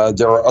two,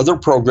 there are other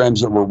programs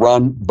that were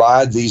run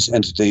by these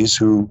entities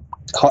who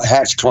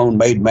hatched, cloned,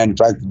 made,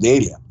 manufactured the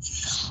alien.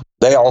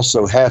 They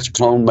also hatched,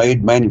 cloned,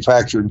 made,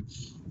 manufactured,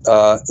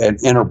 and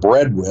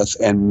interbred with,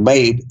 and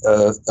made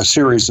a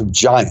series of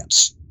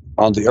giants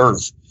on the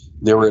Earth.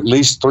 There were at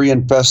least 3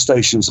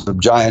 infestations of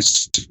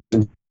giants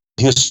in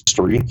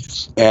history,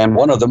 and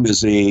one of them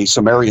is the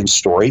Sumerian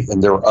story,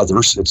 and there are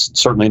others. It's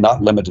certainly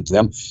not limited to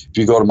them. If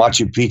you go to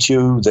Machu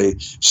Picchu, the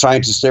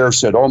scientists there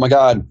said, "Oh my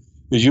God,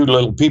 you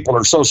little people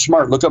are so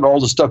smart. Look at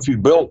all the stuff you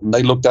built." And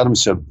they looked at them and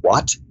said,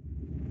 "What?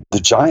 The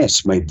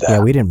giants made that." Yeah,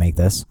 we didn't make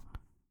this.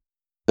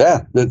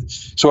 Yeah.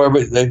 So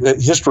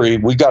history,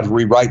 we got to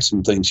rewrite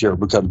some things here,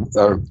 because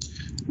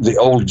the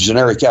old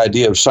generic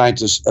idea of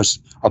scientists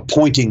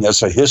appointing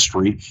us a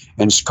history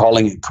and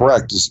calling it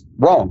correct is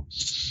wrong.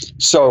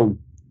 So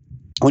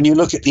when you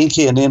look at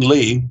Enki and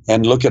Enlil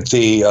and look at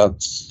the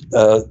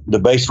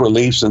bas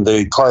reliefs and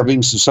the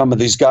carvings of some of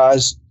these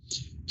guys,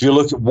 if you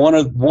look at one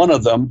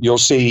of them, you'll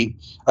see,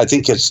 I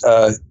think it's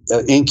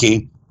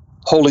Enki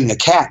holding a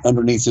cat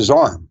underneath his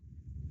arm.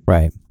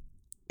 Right.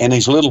 And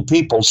these little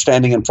people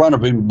standing in front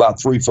of him about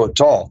 3 foot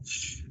tall.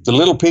 The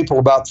little people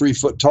about 3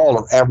 foot tall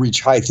are average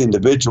height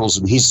individuals,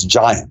 and he's a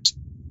giant.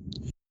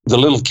 The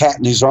little cat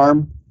in his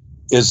arm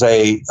is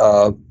a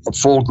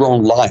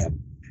full-grown lion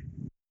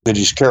that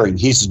he's carrying.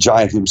 He's a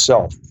giant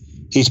himself.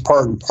 He's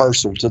part and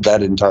parcel to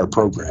that entire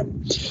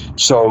program.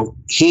 So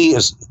he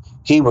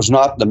was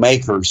not the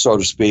maker, so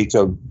to speak,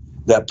 of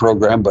that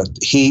program, but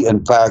he,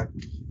 in fact,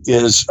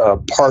 is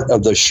part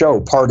of the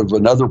show, part of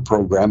another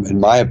program, in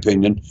my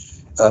opinion,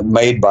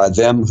 made by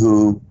them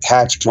who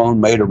hatched, cloned,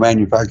 made, or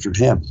manufactured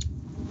him.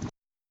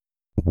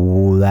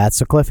 Ooh, that's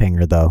a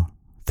cliffhanger, though,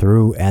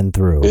 through and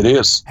through. It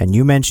is. And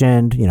you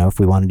mentioned, if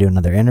we want to do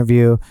another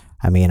interview,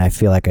 I mean, I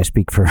feel like I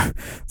speak for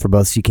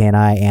both CK and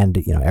I, and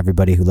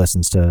everybody who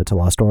listens to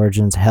Lost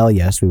Origins. Hell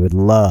yes, we would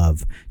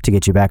love to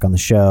get you back on the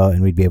show,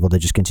 and we'd be able to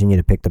just continue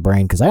to pick the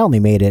brain, because I only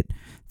made it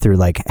through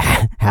like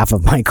half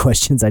of my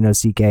questions. I know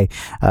CK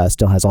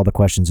still has all the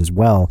questions as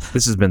well.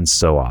 This has been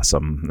so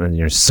awesome. And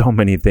there's so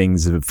many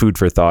things, food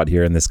for thought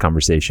here in this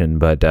conversation.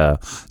 But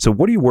so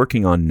what are you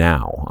working on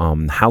now?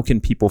 How can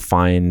people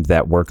find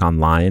that work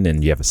online?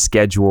 And do you have a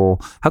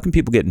schedule? How can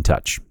people get in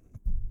touch?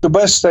 The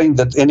best thing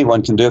that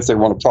anyone can do if they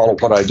want to follow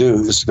what I do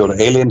is to go to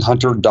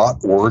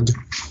alienhunter.org.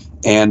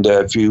 And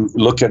if you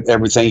look at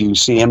everything, you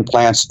see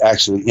implants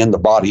actually in the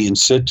body in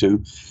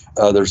situ.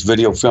 There's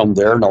video film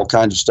there and all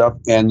kinds of stuff.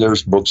 And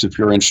there's books if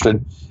you're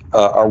interested.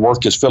 Our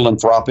work is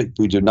philanthropic.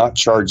 We do not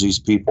charge these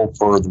people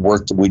for the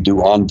work that we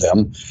do on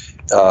them.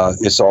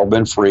 It's all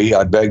been free.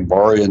 I beg,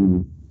 borrow,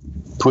 and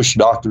push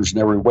doctors in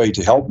every way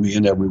to help me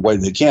in every way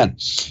they can.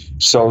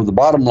 So the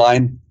bottom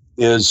line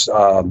is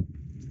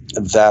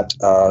that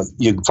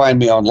you can find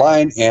me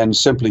online and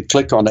simply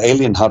click on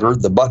Alien Hunter,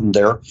 the button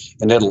there,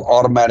 and it'll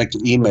automatically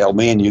email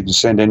me, and you can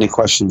send any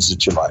questions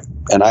that you like.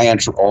 And I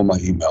answer all my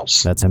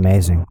emails. That's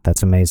amazing.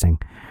 That's amazing.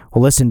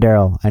 Well, listen,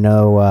 Daryl, I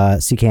know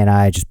CK and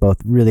I just both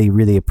really,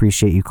 really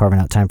appreciate you carving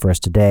out time for us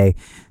today.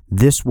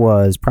 This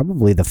was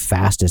probably the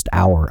fastest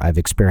hour I've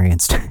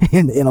experienced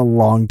in a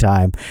long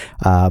time.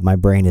 My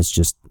brain is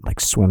just like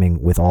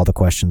swimming with all the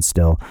questions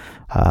still.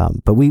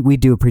 But we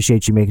do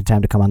appreciate you making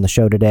time to come on the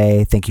show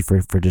today. Thank you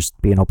for just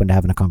being open to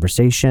having a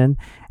conversation.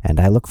 And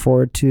I look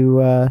forward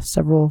to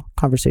several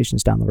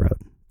conversations down the road.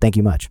 Thank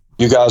you much.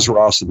 You guys are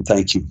awesome.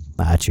 Thank you.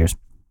 Cheers.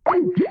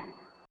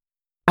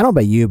 I don't know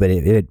about you, but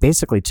it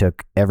basically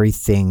took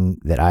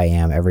everything that I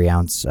am, every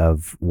ounce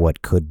of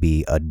what could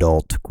be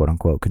adult, quote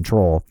unquote,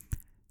 control,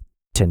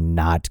 to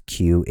not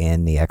cue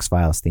in the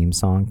X-Files theme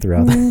song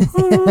throughout the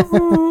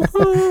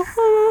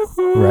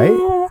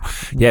right?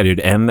 Yeah, dude.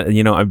 And,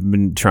 I've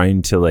been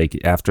trying to, like,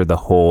 after the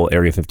whole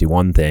Area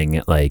 51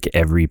 thing, like,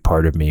 every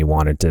part of me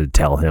wanted to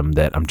tell him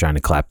that I'm trying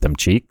to clap them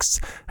cheeks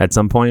at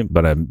some point.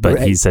 But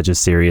Right. he's such a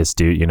serious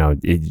dude.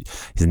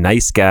 He's a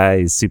nice guy.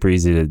 He's super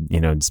easy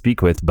to,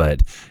 speak with.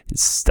 But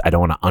I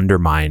don't want to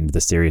undermine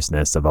the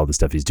seriousness of all the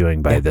stuff he's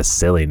doing by the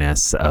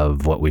silliness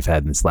of what we've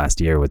had in this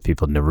last year with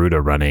people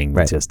Naruto running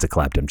just to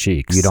clap them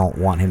cheeks. You don't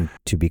want him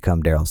to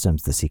become Daryl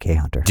Sims, the CK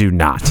Hunter. Do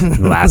not.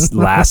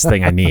 Last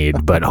thing I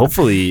need. But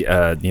hopefully,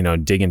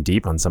 digging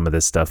deep on some of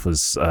this stuff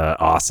was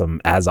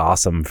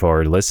awesome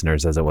for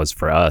listeners as it was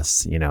for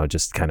us.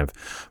 Just kind of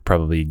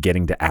probably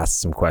getting to ask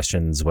some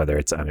questions, whether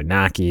it's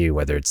Anunnaki,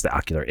 whether it's the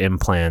ocular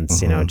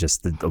implants,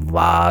 just a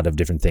lot of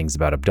different things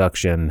about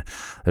abduction.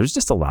 There's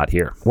just a lot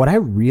here. What I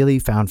really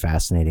found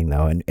fascinating,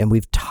 though, and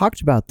we've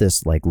talked about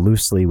this like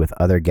loosely with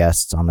other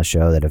guests on the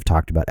show that have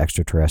talked about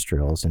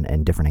extraterrestrials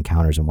and different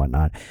encounters and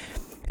whatnot,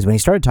 is when he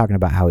started talking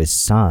about how his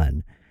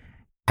son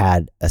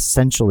had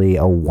essentially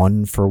a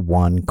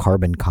 1-for-1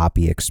 carbon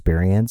copy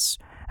experience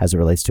as it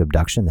relates to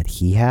abduction that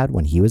he had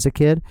when he was a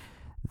kid.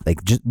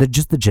 Like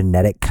just the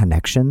genetic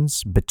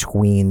connections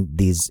between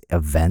these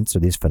events or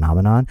these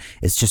phenomenon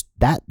is just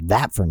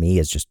that for me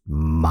is just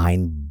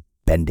mind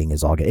bending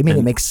as all get. I mean,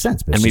 it makes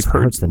sense, but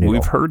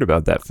we've heard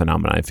about that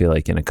phenomenon, I feel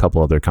like, in a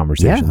couple other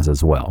conversations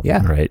as well.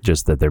 Yeah. Right.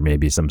 Just that there may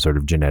be some sort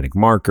of genetic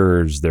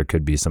markers. There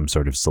could be some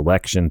sort of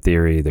selection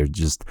theory. There's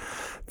just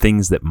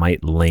things that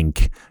might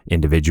link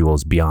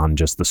individuals beyond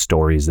just the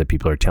stories that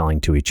people are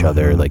telling to each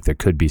other. Like there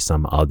could be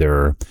some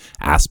other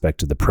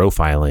aspect of the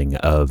profiling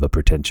of a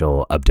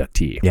potential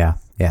abductee. Yeah.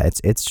 Yeah.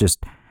 It's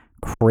just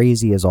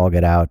crazy as all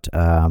get out.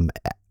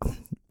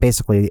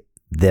 Basically,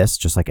 this,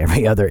 just like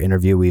every other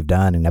interview we've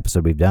done and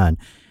episode we've done,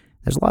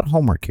 there's a lot of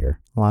homework here,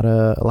 a lot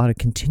of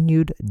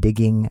continued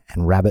digging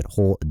and rabbit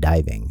hole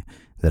diving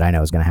that I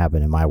know is going to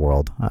happen in my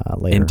world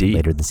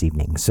later this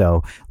evening.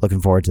 So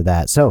looking forward to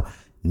that. So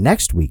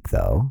next week,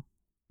 though,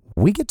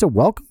 we get to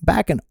welcome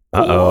back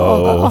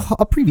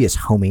a previous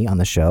homie on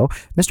the show,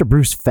 Mr.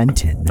 Bruce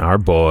Fenton. Our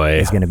boy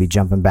is going to be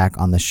jumping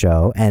back on the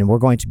show, and we're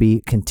going to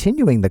be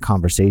continuing the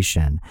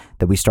conversation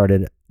that we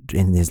started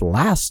in his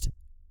last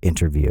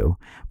interview,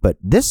 but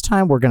this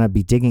time we're going to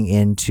be digging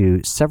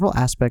into several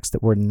aspects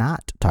that were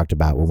not talked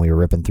about when we were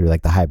ripping through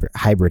like the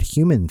hybrid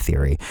human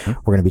theory. We're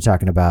going to be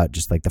talking about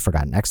just like the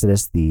Forgotten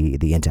Exodus,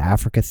 the into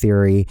Africa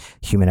theory,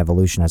 human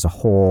evolution as a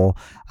whole.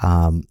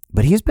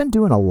 But he's been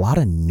doing a lot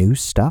of new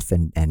stuff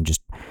and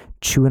just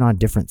chewing on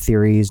different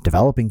theories,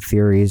 developing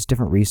theories,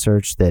 different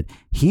research that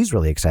he's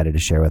really excited to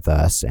share with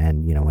us.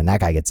 And, when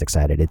that guy gets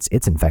excited,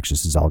 it's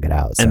infectious as all get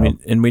out. So.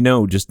 And we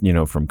know just,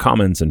 from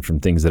comments and from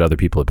things that other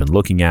people have been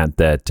looking at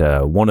that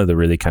one of the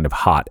really kind of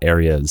hot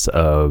areas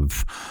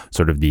of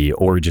sort of the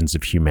origins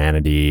of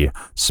humanity,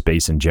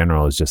 space in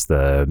general, is just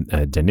the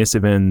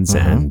Denisovans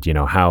and,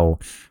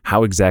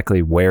 how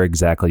exactly, where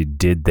exactly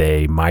did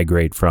they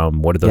migrate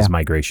from? What do those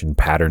migration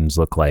patterns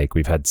look like?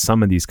 We've had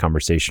some of these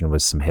conversations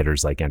with some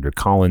hitters like Andrew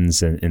Collins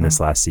in this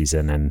last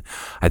season. And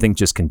I think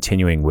just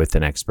continuing with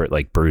an expert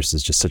like Bruce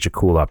is just such a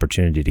cool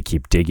opportunity to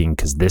keep digging,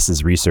 because this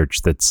is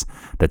research that's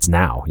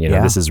now,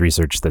 this is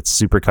research that's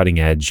super cutting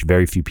edge.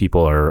 Very few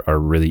people are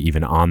really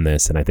even on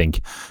this. And I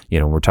think,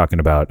 we're talking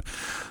about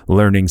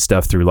learning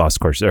stuff through Lost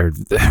Course, or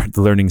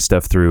learning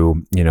stuff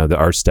through,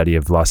 our study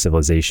of lost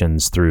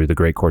civilizations through the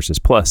Great Courses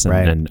Plus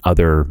and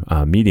other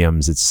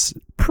mediums. It's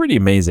pretty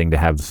amazing to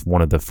have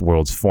one of the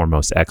world's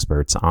foremost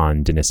experts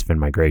on Denisovan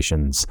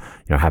migrations,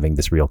 having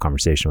this real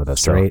conversation with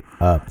us. Straight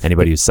up.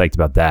 Anybody who's psyched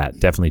about that,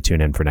 definitely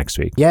tune in for next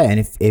week. Yeah,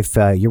 and if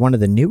you're one of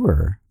the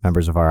newer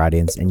members of our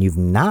audience and you've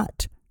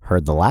not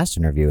heard the last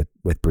interview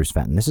with Bruce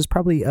Fenton, this is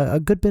probably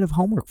a good bit of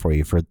homework for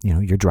you for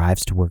your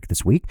drives to work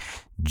this week.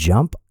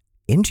 Jump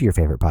into your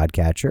favorite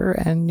podcatcher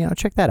and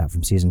check that out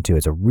from season 2.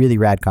 It's a really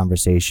rad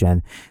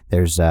conversation.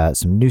 There's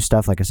some new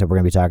stuff. Like I said, we're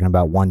going to be talking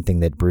about one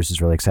thing that Bruce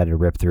is really excited to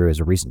rip through is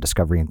a recent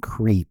discovery in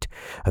Crete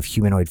of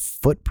humanoid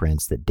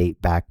footprints that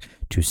date back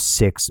to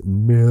 6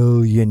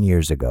 million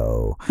years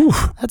ago.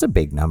 That's a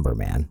big number,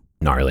 man.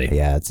 Gnarly.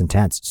 Yeah, it's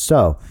intense.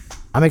 So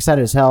I'm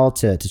excited as hell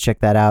to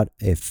check that out.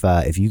 If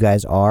you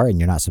guys are and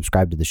you're not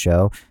subscribed to the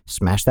show,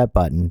 smash that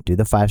button, do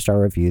the 5-star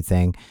review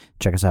thing.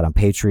 Check us out on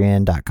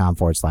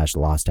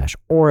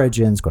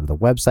patreon.com/lost-origins. Go to the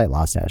website,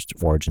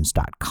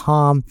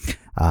 lost-origins.com.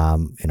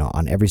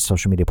 On every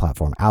social media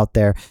platform out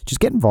there. Just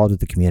get involved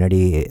with the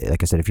community.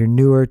 Like I said, if you're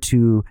newer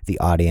to the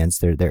audience,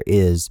 there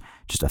is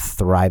just a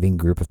thriving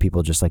group of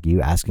people just like you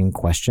asking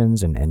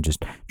questions and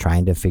just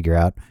trying to figure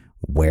out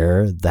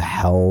where the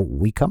hell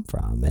we come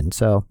from. And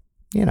so,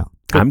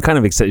 I'm kind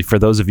of excited for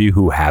those of you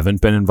who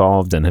haven't been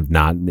involved and have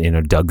not,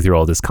 dug through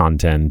all this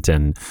content.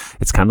 And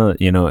it's kind of,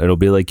 it'll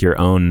be like your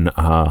own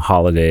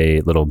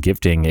holiday little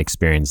gifting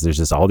experience. There's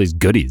just all these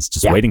goodies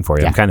just waiting for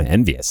you. I'm kind of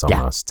envious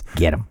almost.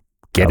 Get them.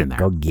 Get in there.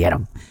 Go get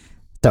them.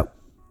 So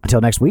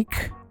until next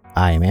week,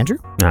 I am Andrew.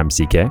 I'm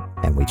CK.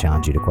 And we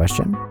challenge you to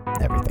question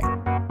everything.